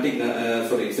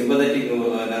 സിമ്പത്തറ്റിക്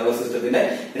നെർവസ് സിസ്റ്റത്തിന്റെ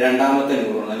രണ്ടാമത്തെ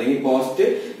ന്യൂറോൺ അല്ലെങ്കിൽ പോസ്റ്റ്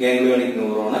ഗാംഗ്ലിയോണിക്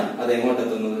ന്യൂറോൺ. അത് എങ്ങോട്ട്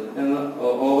എത്തുന്നത്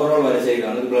ഓവറോൾ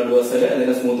വരച്ചേക്കാണ് ഒരു ബ്ലഡ് വെസൽ.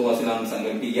 അതിന്റെ സ്മൂത്ത് മസിലാണ്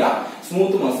സങ്കല്പിക്കുക.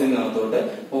 Smooth മസിലിനകത്തോട്ട്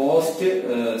post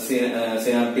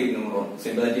synaptic neuron,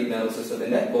 sympathetic nervous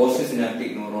സിസ്റ്റത്തിന്റെ പോസ്റ്റ്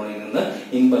സിനാപ്റ്റിക് ന്യൂറോണിൽ നിന്ന്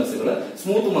ഇമ്പൾസുകൾ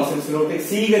സ്മൂത്ത് മസിൽസിലോട്ട്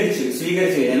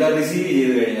സ്വീകരിച്ച് കഴിഞ്ഞാൽ, റിസീവ്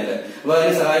ചെയ്ത് കഴിഞ്ഞാൽ, അപ്പൊ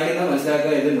അതിന് സഹായിക്കുന്ന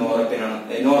മനസ്സിലാക്കുക ഇത്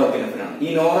നോറെപ്പിനെഫ്രിനാണ്. ഈ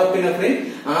നോറെപ്പിനെഫ്രിൻ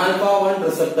α1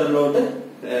 റിസപ്റ്ററിലോട്ട്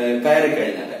കയറി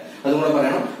കഴിഞ്ഞാൽ, അതുകൂടെ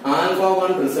പറയണം,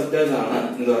 α1 റിസപ്റ്റേഴ്സ് ആണ്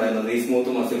എന്ന് പറയുന്നത് ഈ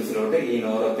സ്മൂത്ത് മസിൽസിലോട്ട് ഈ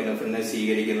നോറെപ്പിനെഫ്രിനെ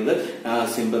സ്വീകരിക്കുന്നത്,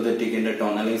 സിമ്പത്തറ്റിക്കിന്റെ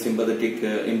ടോൺ അല്ലെങ്കിൽ സിമ്പത്തറ്റിക്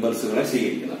ഇമ്പൾസുകളെ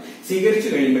സ്വീകരിച്ചു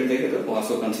കഴിയുമ്പോഴത്തേക്ക്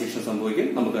വാസോ കൺസ്ട്രിക്ഷൻ സംഭവിക്കും.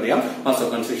 നമുക്കറിയാം വാസോ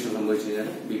കൺസ്ട്രിക്ഷൻ സംഭവിച്ചു കഴിഞ്ഞാൽ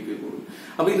BP കൂടും.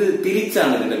 അപ്പൊ ഇത്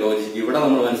തിരിച്ചാണ് ഇതിന്റെ ലോജിക്ക്. ഇവിടെ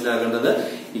നമ്മൾ മനസ്സിലാക്കേണ്ടത്,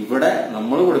 ഇവിടെ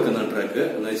നമ്മൾ കൊടുക്കുന്ന ഡ്രഗ്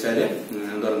എന്ന് വെച്ചാല്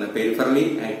എന്താ പറയുന്നത്, പെരിഫറലി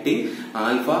ആക്ടിങ്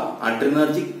ആൽഫ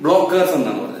അഡ്രിനർജിക് ബ്ലോക്കേഴ്സ്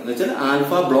എന്നാണ് പറയുന്നത്. എന്ന് വെച്ചാൽ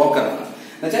ആൽഫ ബ്ലോക്കർ ആണ്.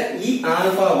 എന്നുവെച്ചാൽ ഈ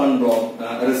α1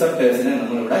 റിസപ്റ്റേഴ്സിനെ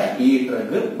നമ്മളിവിടെ ഈ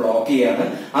ഡ്രഗ് ബ്ലോക്ക് ചെയ്യാണ്.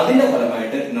 അതിന്റെ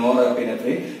ഫലമായിട്ട്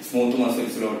നോറെപ്പിനെഫ്രിൻ സ്മൂത്ത്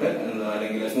മസിൽസിലോട്ട്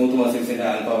അല്ലെങ്കിൽ സ്മൂത്ത് മസിൽസിന്റെ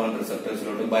α1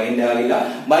 റിസപ്റ്റേഴ്സിലോട്ട് ബൈൻഡ്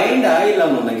ആയില്ല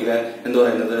എന്നുണ്ടെങ്കിൽ എന്താ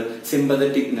പറയുന്നത്,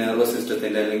 സിമ്പതറ്റിക് നെർവസ്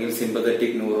സിസ്റ്റത്തിന്റെ അല്ലെങ്കിൽ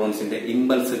സിമ്പതറ്റിക് ന്യൂറോൺസിന്റെ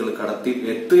ഇമ്പൾസുകൾ കടത്തി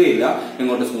എത്തുകയില്ല.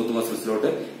 ഇങ്ങോട്ട് സ്മൂത്ത്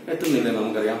മസിൽസിലോട്ട് എത്തുന്നില്ല.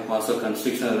 നമുക്കറിയാം വാസോ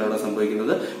കൺസ്ട്രിക്ഷൻ അതിലൂടെ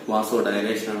സംഭവിക്കുന്നത് വാസോ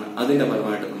ഡയലേഷൻ ആണ്. അതിന്റെ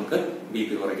ഫലമായിട്ട് നമുക്ക്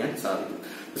BP കുറയ്ക്കാൻ സാധിക്കും.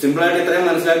 സിമ്പിൾ ആയിട്ട് ഇത്രയും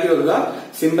മനസ്സിലാക്കി വെക്കുക.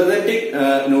 സിമ്പതറ്റിക്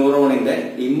ന്യൂറോണിന്റെ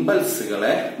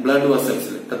ഇമ്പൾസുകളെ ബ്ലഡ്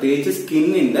വെസൽസിൽ, പ്രത്യേകിച്ച്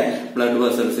സ്കിന്നിന്റെ ബ്ലഡ്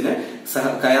വെസൽസിന്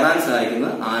കയറാൻ സഹായിക്കുന്ന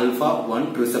α1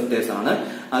 റിസപ്റ്റേഴ്സ് ആണ്.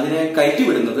 അതിനെ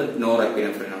കയറ്റിവിടുന്നത്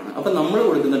നോറെപ്പിനെഫ്രിൻ ആണ്. അപ്പൊ നമ്മൾ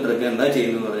കൊടുക്കുന്ന ഡ്രഗ് എന്താ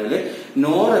ചെയ്യുന്നത് പറഞ്ഞാല്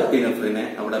നോറെപ്പിനെഫ്രിനെ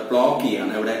അവിടെ ബ്ലോക്ക്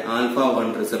ചെയ്യാണ്, അവിടെ α1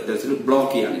 റിസപ്റ്റേഴ്സിൽ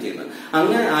ബ്ലോക്ക് ചെയ്യാണ് ചെയ്യുന്നത്.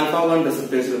 അങ്ങനെ α1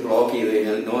 റിസപ്റ്റേഴ്സിൽ ബ്ലോക്ക് ചെയ്ത്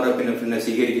കഴിഞ്ഞാൽ നോറെപ്പിനെഫ്രിനെ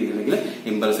സ്വീകരിക്കുന്നില്ലെങ്കിൽ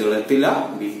ഇമ്പൾസുകൾ എത്തില്ല,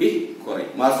 BP കുറയും,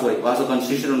 വാസോ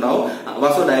കൺസ്ട്രിക്ഷൻ ഉണ്ടാവും,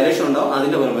 വാസോ ഡയലേഷൻ ഉണ്ടാവും.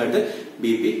 അതിന്റെ ഫലമായിട്ട്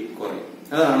BP കുറയും.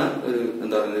 അതാണ് ഒരു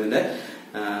എന്താ പറയുന്നത് ഇതിന്റെ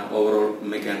ഓവറോൾ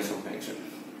മെക്കാനിസം ഓഫ് ആക്ഷൻ.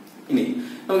 ഇനി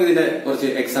നമുക്ക് ഇതിന്റെ കുറച്ച്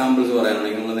എക്സാമ്പിൾസ്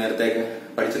പറയാനാണെങ്കിൽ നമ്മൾ നേരത്തെ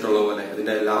പഠിച്ചിട്ടുള്ള പോലെ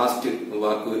ഇതിന്റെ ലാസ്റ്റ്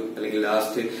വാക്ക് അല്ലെങ്കിൽ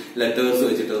ലാസ്റ്റ് ലെറ്റേഴ്സ്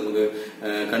വെച്ചിട്ട് നമുക്ക്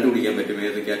കണ്ടുപിടിക്കാൻ പറ്റും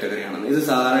ഏത് കാറ്റഗറി ആണെന്ന്. ഇത്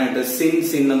സാധാരണയായിട്ട്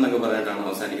സിൻ എന്നൊക്കെ പറഞ്ഞിട്ടാണ്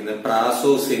അവസാനിക്കുന്നത്.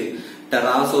 പ്രാസോസിൻ,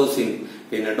 ടെറാസോസിൻ,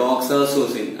 പിന്നെ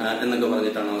ഡോക്സാസോസിൻ എന്നൊക്കെ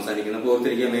പറഞ്ഞിട്ടാണ് അവസാനിക്കുന്നത്. അപ്പോൾ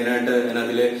ഓർത്തിരിക്കുക, മെയിനായിട്ട്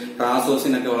അതിനകത്തില്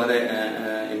പ്രാസോസിൻ ഒക്കെ വളരെ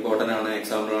ഇമ്പോർട്ടന്റ് ആണ്,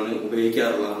 എക്സാമ്പിൾ ആണ്,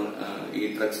 ഉപയോഗിക്കാറുള്ളതാണ് ഈ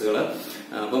ഡ്രഗ്സുകള്.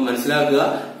 അപ്പൊ മനസ്സിലാക്കുക,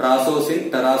 പ്രാസോസിൻ,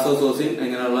 ടെറാസോസോസിൻ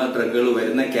ഇങ്ങനെയുള്ള ഡ്രഗുകൾ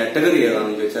വരുന്ന കാറ്റഗറി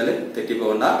ഏതാണെന്ന് ചോദിച്ചാൽ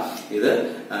തെറ്റിപ്പോകണ്ട. ഇത്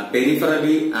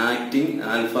പെരിഫറലി ആക്ടിങ്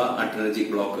ആൽഫ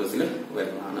അഡ്രെനർജിക് ബ്ലോക്കേഴ്സിൽ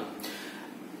വരുന്നതാണ്.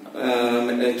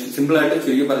 സിമ്പിൾ ആയിട്ട്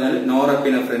ചുരുക്കി പറഞ്ഞാൽ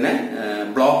നോറെപ്പിനെഫ്രിനെ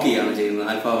ബ്ലോക്ക് ചെയ്യാണ് ചെയ്യുന്നത്.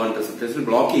 α1 റിസപ്റ്റേഴ്സിൽ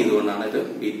ബ്ലോക്ക് ചെയ്തുകൊണ്ടാണ് ഇത്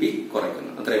BP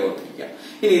കുറയ്ക്കുന്നത്. അത്രയും ഓർത്തിരിക്കുക.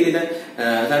 ഇനി ഇതിന്റെ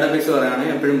സൈഡ് എഫക്ട്സ്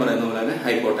പറയുകയാണെങ്കിൽ എപ്പോഴും പറയുന്ന പോലെ തന്നെ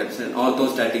ഹൈപ്പോടെൻഷൻ,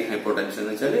 ഓർത്തോസ്റ്റാറ്റിക് ഹൈപ്പോടെൻഷൻ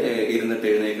എന്ന് വെച്ചാൽ ഇരുന്നിട്ട്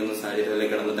എഴുന്നേക്കുന്ന സാഹചര്യത്തിൽ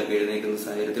അല്ലെങ്കിൽ കിടന്നിട്ടൊക്കെ എഴുന്നേക്കുന്ന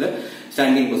സാഹചര്യത്തിൽ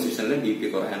സ്റ്റാൻഡിംഗ് പൊസിഷനിൽ BP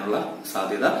കുറയാനുള്ള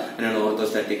സാധ്യത, അതിനാണ്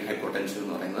ഓർത്തോസ്റ്റാറ്റിക് ഹൈപ്പോടെൻഷൻ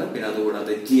എന്ന് പറയുന്നത്. പിന്നെ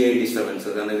അതുകൂടാതെ GI ഡിസ്റ്റർബൻസ്,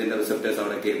 കാരണം ഇതിന്റെ റിസപ്റ്റേഴ്സ്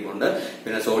അവിടെ കേൾപ്പുണ്ട്.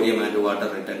 പിന്നെ sodium and water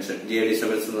retention, GI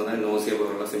disturbance എന്ന് പറഞ്ഞാൽ നോസിയ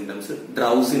പോലുള്ള സിംറ്റംസ്,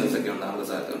 ഡ്രൗസിനെസ് ഒക്കെ ഉണ്ടാകാനുള്ള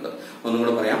സാധ്യതയുണ്ട്. ഒന്നും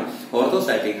കൂടെ പറയാം,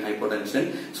 orthostatic hypotension,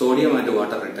 sodium and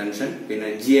water retention, പിന്നെ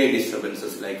GI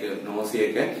disturbances like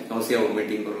nausea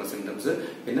vomiting പോലുള്ള സിംറ്റംസ്,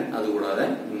 പിന്നെ അതുകൂടാതെ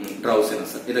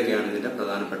ഡ്രൗസിനെസ്. ഇതൊക്കെയാണ് ഇതിന്റെ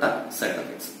പ്രധാനപ്പെട്ട side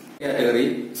effects. Category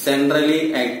centrally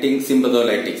acting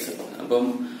സിമ്പതോലൈറ്റിക്സ്. അപ്പം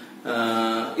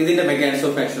ഇതിന്റെ മെക്കാനിസം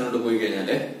ഓഫ് ആക്ഷനോട് പോയി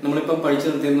കഴിഞ്ഞാല് നമ്മളിപ്പം പഠിച്ചു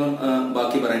നിർത്തിയെന്ന്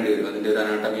ബാക്കി പറയേണ്ടി വരും, അതിന്റെ ഒരു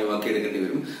അനാട്ടമിയെ ബാക്കി എടുക്കേണ്ടി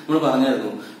വരും. നമ്മൾ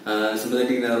പറഞ്ഞായിരുന്നു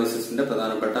സിമ്പതറ്റിക് നെർവസ് സിസ്റ്റത്തിന്റെ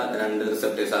പ്രധാനപ്പെട്ട രണ്ട്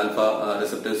റിസപ്റ്റേഴ്സ്, ആൽഫ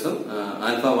റിസപ്റ്റേഴ്സും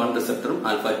α1 റിസപ്റ്ററും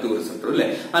α2 റിസപ്റ്ററും അല്ലെ.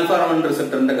 α1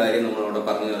 റിസപ്റ്ററിന്റെ കാര്യം നമ്മൾ അവിടെ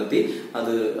പറഞ്ഞു നിർത്തി.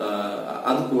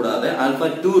 അത് കൂടാതെ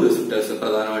α2 റിസപ്റ്റേഴ്സ്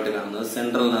പ്രധാനമായിട്ട് കാണുന്നത്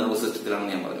സെൻട്രൽ നെർവസ്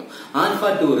സിസ്റ്റത്തിലാണെന്ന് ഞാൻ പറഞ്ഞു.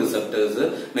 α2 റിസപ്റ്റേഴ്സ്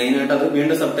മെയിനായിട്ട് അത്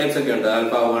വീണ്ടും സബ് ടൈപ്സ് ഒക്കെ ഉണ്ട്.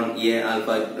 α1A,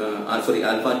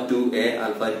 α2A,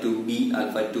 α2B,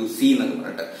 α2C എന്നൊക്കെ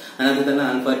പറഞ്ഞിട്ട്. അതിനകത്ത് തന്നെ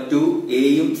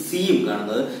α2Aയും Cയും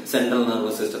കാണുന്നത് സെൻട്രൽ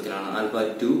നെർവസ് സിസ്റ്റത്തിലാണ്.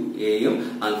 α2Aയും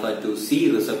α2C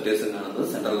റിസപ്റ്റേഴ്സും കാണുന്നത്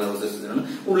സെൻട്രൽ നെർവസ് സിസ്റ്റത്തിലാണ്.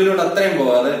 ഉള്ളിലോട്ട് അത്രയും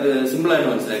പോവാതെ സിമ്പിൾ ആയിട്ട്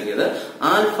മനസ്സിലാക്കിയത്,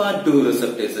 α2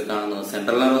 റിസപ്റ്റേഴ്സ് കാണുന്നത്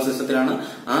സെൻട്രൽ നെർവസ് സിസ്റ്റത്തിലാണ്.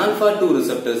 α2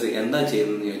 റിസപ്റ്റേഴ്സ് എന്താ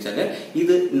ചെയ്യുന്നത് ചോദിച്ചാല്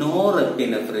ഇത്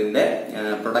നോറെപ്പിനെഫ്രിന്റെ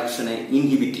പ്രൊഡക്ഷനെ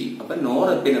ഇൻഹിബിറ്റ് ചെയ്യും. അപ്പൊ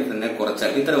നോറെപ്പിനെഫ്രിനെ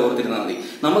കുറച്ചാൽ, ഇത്ര ഓർത്തിരുന്നാൽ മതി.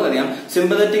 നമുക്കറിയാം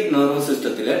സിമ്പതറ്റിക് നെർവസ്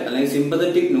സിസ്റ്റത്തില് അല്ലെങ്കിൽ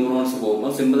സിമ്പതറ്റിക് ന്യൂറോൺസ്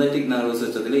പോകുമ്പോൾ സിമ്പതറ്റിക് നെർവസ്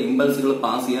സിസ്റ്റത്തില് ഇമ്പൾസുകൾ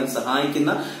പാസ് ചെയ്യാൻ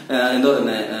സഹായിക്കുന്ന എന്താ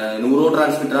പറയുന്നത് ന്യൂറോ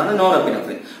ട്രാൻസ്മിറ്റർ ആണ്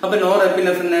നോറെപ്പിനെഫ്രിൻ. അപ്പൊ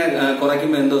നോറെപ്പിനെഫ്രിനെ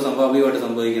കുറയ്ക്കുമ്പോൾ എന്തോ സ്വാഭാവികമായിട്ട്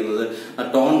സംഭവിക്കുന്നത്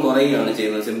ടോൺ കുറയുകയാണ്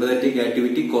ചെയ്യുന്നത്, സിമ്പതറ്റിക്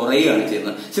ആക്ടിവിറ്റി കുറയുകയാണ്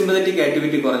ചെയ്യുന്നത്. സിമ്പതറ്റിക്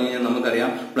ആക്ടിവിറ്റി കുറഞ്ഞു കഴിഞ്ഞാൽ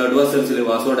നമുക്കറിയാം ബ്ലഡ് വെസൽസിൽ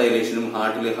വാസോ ഡയലേഷനും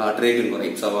ഹാർട്ടിൽ ഹാർട്ട് റേറ്റും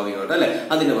കുറയും സ്വാഭാവികമായിട്ട് അല്ലെ.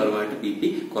 അതിന്റെ ഫലമായിട്ട് BP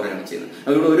കുറയാണ് ചെയ്യുന്നത്.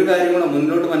 അതുകൊണ്ട് ഒരു കാര്യം കൂടെ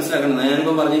മുന്നോട്ട് മനസ്സിലാക്കണം,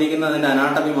 ഞാനിപ്പോൾ പറഞ്ഞിരിക്കുന്ന അതിന്റെ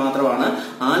അനാട്ടമി മാത്രമാണ്.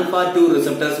 α2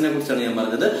 റിസപ്റ്റേഴ്സിനെ കുറിച്ചാണ് ഞാൻ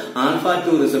പറഞ്ഞത്.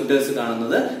 α2 റിസപ്റ്റേഴ്സ്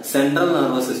കാണുന്നത് central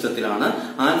nervous സിസ്റ്റത്തിലാണ്.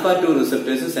 α2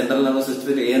 receptors central nervous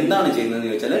സിസ്റ്റത്തിൽ എന്താണ് ചെയ്യുന്നത്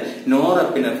ചോദിച്ചാൽ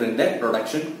നോറെപ്പിനെഫ്രിന്റെ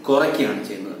പ്രൊഡക്ഷൻ കുറയ്ക്കുകയാണ്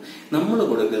ചെയ്യുന്നത്. ചെയ്യുന്നത്. നമ്മൾ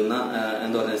കൊടുക്കുന്ന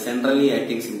എന്താ പറയുക centrally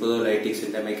acting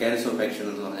സിമ്പത്തോലൈറ്റിക്സിന്റെ mechanism of action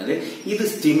എന്ന് പറഞ്ഞാൽ ഇത്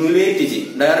സ്റ്റിമുലേറ്റ്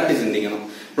ചെയ്യും. ഡയറക്റ്റ് ചിന്തിക്കണം,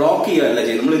 ബ്ലോക്ക് ചെയ്യുകയല്ല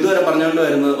ചെയ്യും. നമ്മൾ ഇതുവരെ പറഞ്ഞുകൊണ്ട്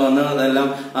വന്നതെല്ലാം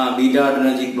ബീറ്റ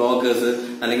അഡ്രിനർജിക് ബ്ലോക്കേഴ്സ്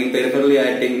അല്ലെങ്കിൽ പെരിഫറലി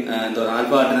ആക്ടിങ് എന്താ പറയുക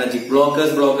ആൽഫ അഡ്രിനർജിക്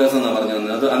ബ്ലോക്കേഴ്സ് എന്നാണ് പറഞ്ഞു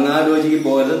വന്നത്. അത് അനാലോചിക്ക്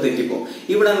പോകരുത്, തെറ്റിപ്പോകും.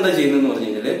 ഇവിടെ എന്താ ചെയ്യുന്നതെന്ന് പറഞ്ഞു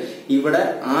കഴിഞ്ഞാല് ഇവിടെ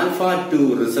ആൽഫ 2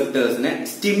 റിസപ്റ്റേഴ്സിനെ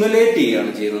സ്റ്റിമുലേറ്റ്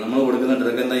ചെയ്യുകയാണ് ചെയ്യുന്നത്. നമ്മൾ കൊടുക്കുന്ന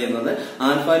ഡ്രഗ് എന്താ ചെയ്യുന്നത്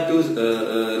ആൽഫ 2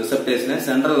 റിസപ്റ്റേഴ്സിനെ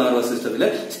സെൻട്രൽ നെർവസ് സിസ്റ്റത്തിൽ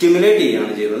സ്റ്റിമുലേറ്റ്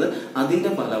ചെയ്യുകയാണ് ചെയ്യുന്നത്.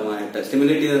 അതിന്റെ ഫലമായിട്ട്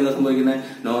സ്റ്റിമുലേറ്റ് ചെയ്ത് എന്താ സംഭവിക്കുന്നത്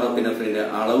നോറെപ്പിനെഫ്രിന്റെ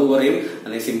അളവ് കുറയും,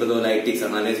 അല്ലെങ്കിൽ സിമ്പത്തോലൈറ്റിക്സ്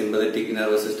ആണ് അല്ലെങ്കിൽ സിമ്പത്തറ്റിക്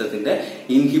നെർവസ് സിസ്റ്റത്തിന്റെ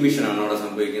ഇൻഹിബിഷൻ ആണ് അവിടെ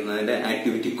സംഭവിക്കുന്നത്. അതിന്റെ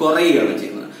ആക്ടിവിറ്റി കുറയുകയാണ്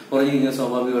ചെയ്യുന്നത്. കുറഞ്ഞു കഴിഞ്ഞാൽ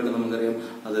സ്വാഭാവികമായിട്ട് നമുക്കറിയാം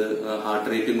അത് ഹാർട്ട്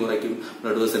റേറ്റും കുറയ്ക്കും,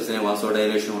 ബ്ലഡ് വെസൽസിനെ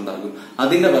വാസോഡൈലേഷൻ ഉണ്ടാക്കും.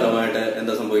 അതിന്റെ ഫലമായിട്ട്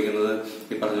എന്താ സംഭവിക്കുന്നത്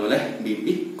ഈ പറഞ്ഞ പോലെ BP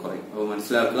കുറയും. അപ്പോൾ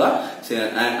മനസ്സിലാക്കുക,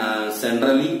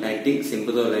 സെൻട്രലി ആക്ടിങ്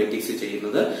സിമ്പത്തോലൈറ്റിക്സ്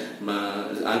ചെയ്യുന്നത്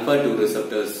ആൽഫ 2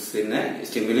 റിസപ്റ്റേഴ്സിനെ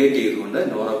സ്റ്റിമുലേറ്റ് ചെയ്തുകൊണ്ട്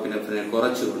നോറെപ്പിനെഫ്രിനെ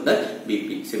കുറച്ചുകൊണ്ട് BP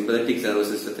സിമ്പത്തറ്റിക്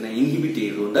നെർവസ് സിസ്റ്റത്തിനെ ഇൻഹിബിറ്റ്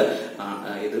ചെയ്തുകൊണ്ട്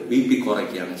ഇത് BP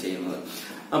കുറയ്ക്കുകയാണ് ചെയ്യുന്നത്.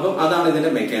 അപ്പം അതാണ്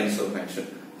ഇതിന്റെ മെക്കാനിസം ഓഫ് ആക്ഷൻ.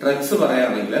 ഡ്രഗ്സ്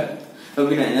പറയുകയാണെങ്കിൽ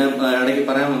പിന്നെ ഞാൻ ഇടയ്ക്ക്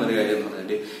പറയാൻ വന്നൊരു കാര്യം എന്ന്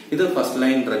പറഞ്ഞിട്ട് ഇത് ഫസ്റ്റ്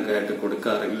ലൈൻ ഡ്രഗ് ആയിട്ട്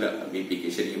കൊടുക്കാറില്ല BPക്ക്.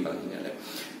 ശരിക്കും പറഞ്ഞു കഴിഞ്ഞാല്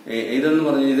ഇതെന്ന്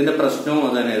പറഞ്ഞു ഇതിന്റെ പ്രശ്നവും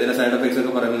അത് തന്നെ. ഇതിന്റെ സൈഡ് എഫക്ട്സ്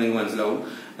ഒക്കെ പറയുമ്പോൾ നിങ്ങൾക്ക് മനസ്സിലാവും.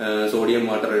 സോഡിയം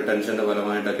വാട്ടർ റിട്ടൻഷന്റെ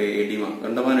ഫലമായിട്ടൊക്കെ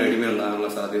കണ്ടമാനം എഡിമ ഉണ്ടാകാനുള്ള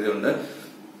സാധ്യതയുണ്ട്.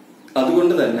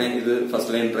 അതുകൊണ്ട് തന്നെ ഇത്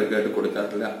ഫസ്റ്റ് ലൈൻ ഡ്രഗ് ആയിട്ട്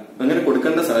കൊടുക്കാറില്ല. അങ്ങനെ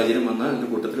കൊടുക്കേണ്ട സാഹചര്യം വന്നാൽ അതിന്റെ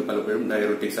കൂട്ടത്തിൽ പലപ്പോഴും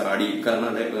ഡയറോട്ടിക്സ് ആഡ് ചെയ്യും. കാരണം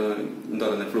എന്താ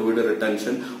പറയുക ഫ്ലൂയിഡ്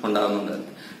റിട്ടൻഷൻ ഉണ്ടാകുന്നുണ്ട്.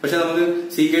 പക്ഷെ നമുക്ക്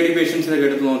CKD പേഷ്യൻസിനൊക്കെ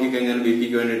എടുത്ത് നോക്കിക്കഴിഞ്ഞാൽ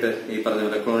BPക്ക് വേണ്ടിയിട്ട് ഈ പറഞ്ഞ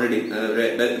പോലെ ക്ലോണിഡിൻ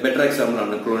ബെറ്റർ എക്സാമ്പിൾ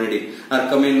ആണ്. ക്ലോണിഡിൻ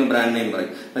അർക്കമ എന്ന് ബ്രാൻഡ് നെയിം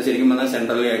പറയും. അത് ശരിക്കും പറഞ്ഞാൽ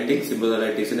സെൻട്രലി ആക്ടിങ്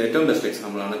സിമ്പത്തോലൈറ്റിക്സിന്റെ ഏറ്റവും ബെസ്റ്റ്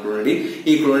എക്സാമ്പിൾ ആണ് ക്ലോണിഡിൻ.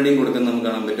 ഈ ക്ലോണിഡിൻ കൊടുക്കുന്ന നമുക്ക്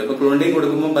കാണാൻ പറ്റും. അപ്പൊ ക്ലോണിഡിൻ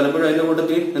കൊടുക്കുമ്പോൾ പലപ്പോഴും അതിന്റെ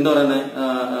കൂട്ടത്തിൽ എന്താ പറയുന്നത്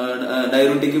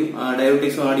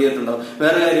ഡയറോട്ടിക്സും ആഡ് ചെയ്തിട്ടുണ്ടാവും.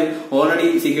 വേറെ കാര്യം ഓൾറെഡി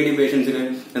CKD പേഷ്യൻസിൽ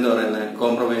എന്താ പറയുന്നത്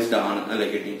കോംപ്രമൈസ്ഡ് ആണ് അല്ലെ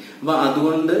കിഡ്നി. അപ്പൊ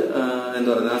അതുകൊണ്ട് എന്താ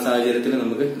പറയുന്നത് ആ സാഹചര്യത്തിൽ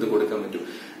നമുക്ക് ഇത് കൊടുക്കാൻ പറ്റും.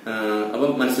 അപ്പൊ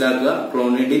മനസ്സിലാക്കുക,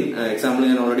 ക്ലോണിഡിൻ എക്സാമ്പിൾ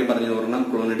ഞാൻ ഓൾറെഡി പറഞ്ഞു ഓർണം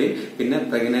ക്ലോണിഡിൻ. പിന്നെ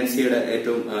പ്രഗ്നൻസിയുടെ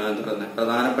ഏറ്റവും എന്താ പറയുക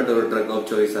പ്രധാനപ്പെട്ട ഒരു ഡ്രഗ് ഓഫ്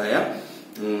ചോയ്സ് ആയ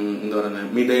എന്താ പറയുന്നത്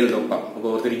മിഥൈൽ ഡോപ്പ. അപ്പൊ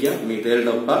ഓർത്തിരിക്കുക, മിഥൈൽ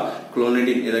ഡോപ്പ,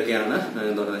 ക്ലോണിഡിൻ ഇതൊക്കെയാണ്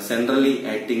എന്താ പറയുക സെൻട്രലി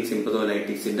ആക്ടിങ്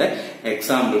സിമ്പത്തോലൈറ്റിക്സിന്റെ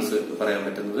എക്സാമ്പിൾസ് പറയാൻ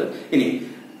പറ്റുന്നത്. ഇനി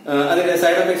അതിന്റെ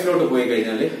സൈഡ് എഫക്ട്സിലോട്ട് പോയി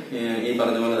കഴിഞ്ഞാൽ ഈ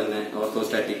പറഞ്ഞ പോലെ തന്നെ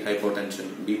ഓർത്തോസ്റ്റാറ്റിക് ഹൈപ്പോടെൻഷൻ,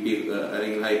 BP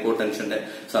അല്ലെങ്കിൽ ഹൈപ്പോടെൻഷന്റെ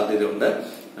സാധ്യതയുണ്ട്.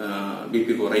 BP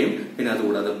കുറയും. പിന്നെ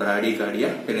അതുകൂടാതെ ബ്രാഡികാർഡിയ,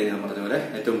 പിന്നെ ഞാൻ പറഞ്ഞ പോലെ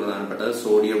ഏറ്റവും പ്രധാനപ്പെട്ടത്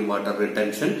sodium water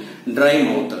retention, dry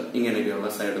mouth, ഇങ്ങനെയൊക്കെയുള്ള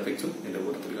സൈഡ് എഫക്ട്സും ഇതിന്റെ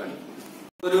കൂട്ടത്തിൽ കാണിക്കും.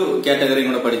 ഒരു കാറ്റഗറിയും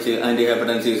കൂടെ പഠിച്ച് ആന്റി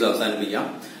ഹൈപ്പർടെൻസീവ്സ് അവസാനിപ്പിക്കാം.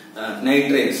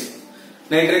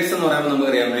 നൈട്രേറ്റ്സ് എന്ന് പറയുമ്പോൾ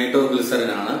നമുക്കറിയാം നൈട്രോഗ്ലിസറിൻ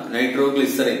ആണ്.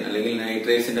 നൈട്രോഗ്ലിസറിൻ അല്ലെങ്കിൽ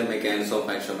നൈട്രേറ്റ്സിന്റെ മെക്കാനിസം ഓഫ്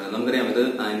ആക്ഷൻ നമുക്കറിയാം. ഇത്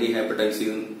ആന്റി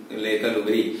ഹൈപ്പർടെൻസീവിലേക്കാൾ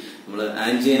ഉപരി നമ്മൾ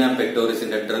ആൻജിന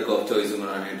പെക്ടോറിസിന്റെ ഡ്രഗ് ഓഫ് ചോയ്സും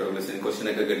കൂടാണ് നൈട്രോഗ്ലിസറിൻ. ക്വസ്റ്റ്യൻ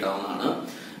ഒക്കെ കിട്ടാവുന്നതാണ്.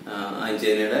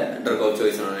 ആൻജിനയുടെ ഡ്രഗ് ഓഫ്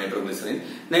ചോയ്സ് ആണ് നൈട്രോഗ്ലിസറിൻ.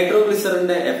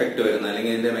 നൈട്രോഗ്ലിസറിന്റെ എഫക്ട് വരുന്ന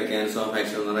അല്ലെങ്കിൽ ഇതിന്റെ മെക്കാനിസം ഓഫ്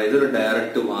ആക്ഷൻ എന്ന് പറയുന്നത് ഇതൊരു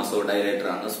ഡയറക്ട് വാസോ ഡയലേറ്റർ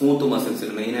ആണ്. സ്മൂത്ത്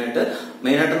മസിൽസിൽ മെയിനായിട്ട്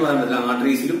എന്ന് പറയാൻ പറ്റില്ല,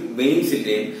 ആർട്ടറീസിലും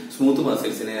വെയിൻസിന്റെയും smooth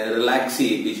മസിൽസിനെ relax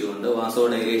ചെയ്യിപ്പിച്ചുകൊണ്ട് വാസോ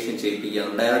dilation ചെയ്യിപ്പിക്കുക.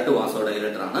 Direct വാസോ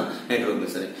dilator ആണ്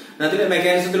നൈട്രോഗ്ലിസറിൻ. അതിന്റെ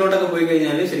മെക്കാനിസത്തിലോട്ടൊക്കെ പോയി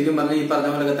കഴിഞ്ഞാൽ ശരിക്കും പറഞ്ഞാൽ ഈ പറഞ്ഞ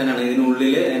പോലൊക്കെ തന്നെയാണ്.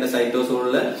 ഇതിനുള്ളിൽ അതിന്റെ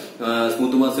സൈറ്റോസോളില്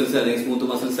സ്മൂത്ത് മസിൽസ് അല്ലെങ്കിൽ സ്മൂത്ത്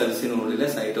മസിൽ സെൽസിനുള്ളിലെ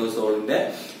സൈറ്റോസോളിന്റെ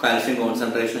കാൽഷ്യം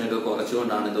കോൺസെൻട്രേഷൻ ഒക്കെ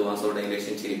കുറച്ചുകൊണ്ടാണ് ഇത് വാസോ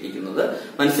ഡയലേഷൻ ചെയ്യിപ്പിക്കുന്നത്.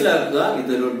 മനസ്സിലാക്കുക,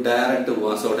 ഇതൊരു ഡയറക്ട്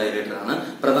വാസോ ഡയലേറ്റർ ആണ്.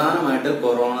 പ്രധാനമായിട്ട്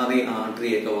കൊറോണറി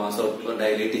ആർട്ടറി ഒക്കെ വാസോ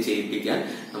ഡയലേറ്റ് ചെയ്യിപ്പിക്കാൻ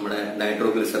നമ്മുടെ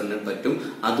നൈട്രോഗ്ലിസറിന് പറ്റും.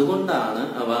 അതുകൊണ്ടാണ്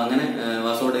അങ്ങനെ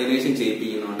വാസോ ഡയലേഷൻ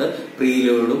ചെയ്യിപ്പിക്കുന്നുണ്ട്. പ്രീ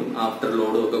ലോഡും ആഫ്റ്റർ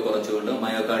ലോഡും ഒക്കെ കുറച്ചുകൊണ്ട്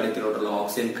മയോകാർഡിയത്തിലോട്ടുള്ള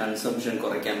ഓക്സിജൻ കൺസംഷൻ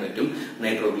കുറയ്ക്കാൻ പറ്റും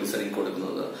നൈട്രോഗ്ലിസറിൻ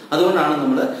കൊടുക്കുന്നത്. അതുകൊണ്ടാണ്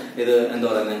നമ്മൾ ഇത് എന്താ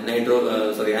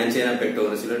പറയുന്നത് ആൻജിന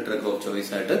പെക്ടോറിസിൽ ഡ്രഗ് ഓഫ്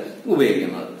ചോയ്സ് ആയിട്ട്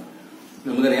ഉപയോഗിക്കുന്നത്.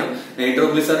 നമുക്കറിയാം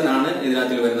നൈട്രോഗ്ലിസറിൻ ആണ്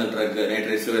ഇതിനകത്തിൽ വരുന്ന ഡ്രഗ്,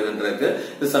 നൈട്രേറ്റ്സിൽ വരുന്ന ഡ്രഗ്.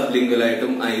 ഇത്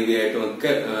സബ്ലിംഗ്വലായിട്ടും IV ആയിട്ടും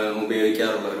ഒക്കെ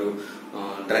ഉപയോഗിക്കാറുള്ള ഒരു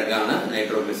ഡ്രഗാണ്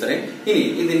നൈട്രോഗ്ലിസറിൻ. ഇനി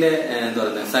ഇതിന്റെ എന്താ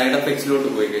പറയുക സൈഡ് എഫക്ട്സിലോട്ട്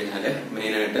പോയി കഴിഞ്ഞാൽ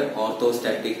മെയിനായിട്ട്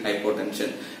ഓർത്തോസ്റ്റാറ്റിക് ഹൈപ്പോടെൻഷൻ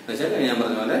എന്ന് വെച്ചാൽ ഞാൻ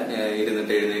പറഞ്ഞ പോലെ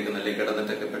ഇരുന്നിട്ട് എഴുന്നേൽക്കുന്ന അല്ലെങ്കിൽ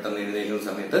കിടന്നിട്ടൊക്കെ പെട്ടെന്ന് എഴുന്നേൽക്കുന്ന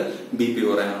സമയത്ത് BP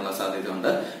കുറയാനുള്ള സാധ്യതയുണ്ട്.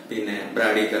 പിന്നെ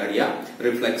ബ്രാഡികാർഡിയ,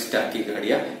 റിഫ്ലക്സ്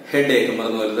ടാക്കികാർഡിയ, ഹെഡ് ഏക്ക്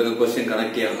പറഞ്ഞ പോലെ ഇതൊക്കെ ക്വസ്റ്റ്യൻ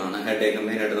കണക്ട് ചെയ്യാവുന്നതാണ്. ഹെഡ് ഏക്ക്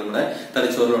മെയിനായിട്ട് നമ്മുടെ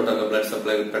തലച്ചോറിലോട്ടൊക്കെ ബ്ലഡ്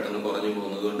സപ്ലൈ പെട്ടെന്ന് കുറഞ്ഞു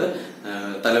പോകുന്നത് കൊണ്ട്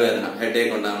തലവേദന, ഹെഡ്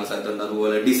ഏക്ക് ഉണ്ടാകുന്ന സാധ്യതയുണ്ട്.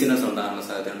 അതുപോലെ ഡിസിനസ് ഉണ്ടാകുന്ന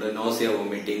സാധ്യതയുണ്ട്. Nausea,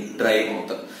 vomiting, dry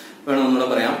mouth. വേണം ഒന്നുകൂടെ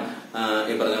പറയാം.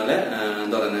 ഈ പറഞ്ഞ പോലെ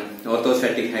എന്താ പറയുന്നത്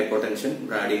orthostatic hypotension,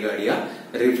 bradycardia,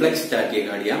 reflux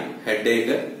ടാക്കികാർഡിയ, head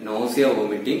ഏക്ക്, നോസിയ,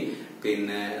 വോമിറ്റിംഗ്,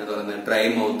 പിന്നെ എന്താ പറയുന്നത് ഡ്രൈ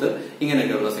മൗത്ത്,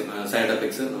 ഇങ്ങനെയൊക്കെയുള്ള സൈഡ്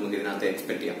എഫക്ട്സ് നമുക്ക് ഇതിനകത്ത്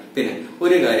എക്സ്പെക്ട് ചെയ്യാം. പിന്നെ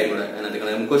ഒരു കാര്യം കൂടെ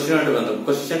അതിനകത്ത് ക്വസ്റ്റ്യനുമായിട്ട് ബന്ധം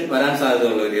ക്വസ്റ്റ്യൻ വരാൻ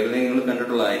സാധ്യതയുള്ള നിങ്ങൾ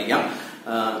കണ്ടിട്ടുള്ളതായിരിക്കാം.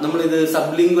 നമ്മളിത്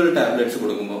സബ്ലിംഗ്വൽ ടാബ്ലറ്റ്സ്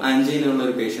കൊടുക്കുമ്പോൾ, ആൻജൈന ഉള്ള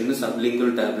ഒരു പേഷ്യന്റിന്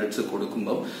സബ്ലിംഗ്വൽ ടാബ്ലറ്റ്സ്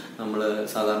കൊടുക്കുമ്പോൾ നമ്മൾ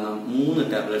സാധാരണ 3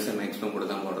 ടാബ്ലറ്റ്സ് മാക്സിമം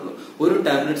കൊടുക്കാൻ പാടുള്ളൂ. ഒരു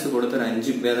ടാബ്ലറ്റ്സ് കൊടുത്തൊരു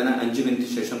 5 മിനിറ്റ്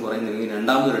ശേഷം കുറയുന്നില്ലെങ്കിൽ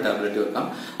രണ്ടാമതൊരു ടാബ്ലറ്റ് വെക്കാം.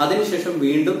 അതിനുശേഷം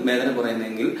വീണ്ടും വേദന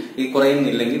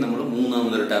കുറയുന്നില്ലെങ്കിൽ നമ്മൾ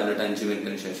മൂന്നാമതൊരു ടാബ്ലറ്റ് 5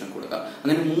 മിനിറ്റിന് ശേഷം കൊടുക്കാം.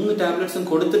 അങ്ങനെ 3 ടാബ്ലറ്റ്സും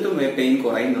കൊടുത്തിട്ടും പെയിൻ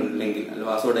കുറയുന്നില്ലെങ്കിൽ,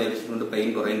 വാസോ ഡയലേഷൻ കൊണ്ട് പെയിൻ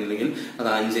കുറയുന്നില്ലെങ്കിൽ അത്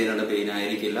ആൻജൈനയുടെ പെയിൻ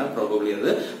ആയിരിക്കില്ല, പ്രോബബ്ലി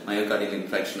അത് മയോകാർഡിയൽ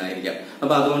ഇൻഫെക്ഷൻ ആയിരിക്കാം.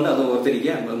 അപ്പൊ അതുകൊണ്ട് അത്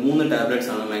ഓർത്തിരിക്കുക. 3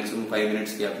 ടാബ്ലറ്റ്സ് ആണ് മാക്സിമം 5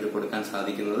 മിനിറ്റ്സ് ഗ്യാപ്പിൽ കൊടുക്കാൻ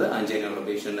സാധിക്കുന്നത് ആൻജൈനയുള്ള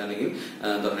പേഷ്യന്റ് അല്ലെങ്കിൽ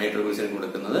നൈട്രോഗ്ലിസറിൻ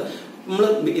കൊടുക്കുന്നത്. നമ്മൾ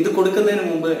ഇത് കൊടുക്കുന്നതിന്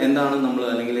മുമ്പ് എന്താണ് നമ്മൾ,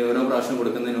 അല്ലെങ്കിൽ ഓരോ പ്രാവശ്യം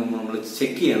കൊടുക്കുന്നതിന് മുമ്പ് നമ്മൾ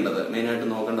ചെക്ക് ചെയ്യേണ്ടത്, മെയിനായിട്ട്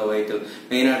നോക്കേണ്ട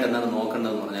മെയിനായിട്ട് എന്താണ്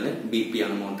നോക്കേണ്ടതെന്ന് പറഞ്ഞാൽ BP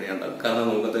ആണ് മോണിറ്റർ ചെയ്യേണ്ടത്. കാരണം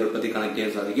നമുക്ക് എളുപ്പത്തിൽ കണക്ട്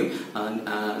ചെയ്യാൻ സാധിക്കും.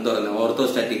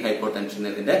 ഓർത്തോസ്റ്റാറ്റിക് ഹൈപ്പോടെൻഷൻ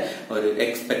ഇതിന്റെ ഒരു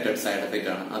എക്സ്പെക്ടഡ് സൈഡ്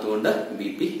എഫക്റ്റ് ആണ്. അതുകൊണ്ട്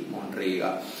BP മോണിറ്റർ ചെയ്യുക.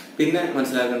 പിന്നെ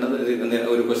മനസ്സിലാക്കേണ്ടത്,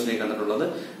 ഒരു ക്വസ്റ്റ്യൻ കണ്ടിട്ടുള്ളത്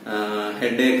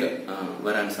ഹെഡേക്ക്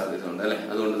വരാൻ സാധ്യതയുണ്ട് അല്ലെ.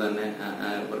 അതുകൊണ്ട് തന്നെ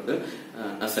അവർക്ക്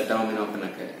അസെറ്റാമിനോഫൻ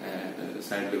ഒക്കെ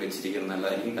സൈഡിൽ വെച്ചിരിക്കുന്നത്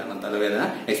നല്ലതായിരിക്കും. കാരണം തലവേദന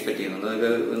എക്സ്പെക്ട് ചെയ്യുന്നുണ്ട്. അതൊക്കെ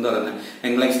എന്താ പറയുന്നത്,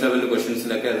 എംഗ്ലൈക്സ് ലെവൽ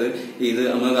ക്വസ്റ്റ്യൻസിലൊക്കെ ഇത്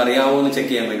നമുക്ക് അറിയാവോ എന്ന് ചെക്ക്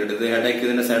ചെയ്യാൻ വേണ്ടിയിട്ട്, ഇത് ഹെഡേക്ക്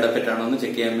ഇതിന്റെ സൈഡ് എഫക്റ്റ് ആണോ എന്ന്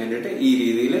ചെക്ക് ചെയ്യാൻ വേണ്ടിയിട്ട് ഈ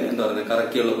രീതിയിൽ എന്താ പറയുന്നത്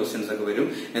കറക്റ്റിയുള്ള ക്വസ്റ്റ്യൻസ് ഒക്കെ വരും.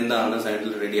 എന്താണ്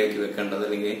സൈഡിൽ റെഡിയാക്കി വെക്കേണ്ടത്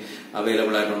അല്ലെങ്കിൽ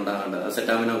അവൈലബിൾ ആയിട്ട് ഉണ്ടാകേണ്ടത്.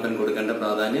 അസെറ്റാമിനോഫൻ കൊടുക്കേണ്ട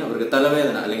പ്രാധാന്യം അവർക്ക്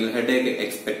തലവേദന അല്ലെങ്കിൽ ഹെഡേക്ക്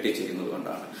എക്സ്പെക്ട് ചെയ്യുന്നത്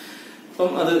കൊണ്ടാണ്.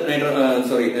 അപ്പം അത്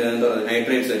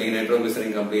നൈട്രേറ്റ്സ് അല്ലെങ്കിൽ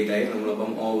നൈട്രോഗ്ലിസറിൻ കംപ്ലീറ്റ് ആയി.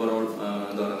 നമ്മളിപ്പം ഓവറോൾ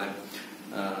എന്താ പറയുന്നത്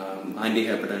ആന്റി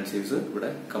ഹൈപ്പർടെൻസീവ്സ് ഇവിടെ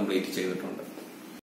കംപ്ലീറ്റ് ചെയ്തിട്ടുണ്ട്.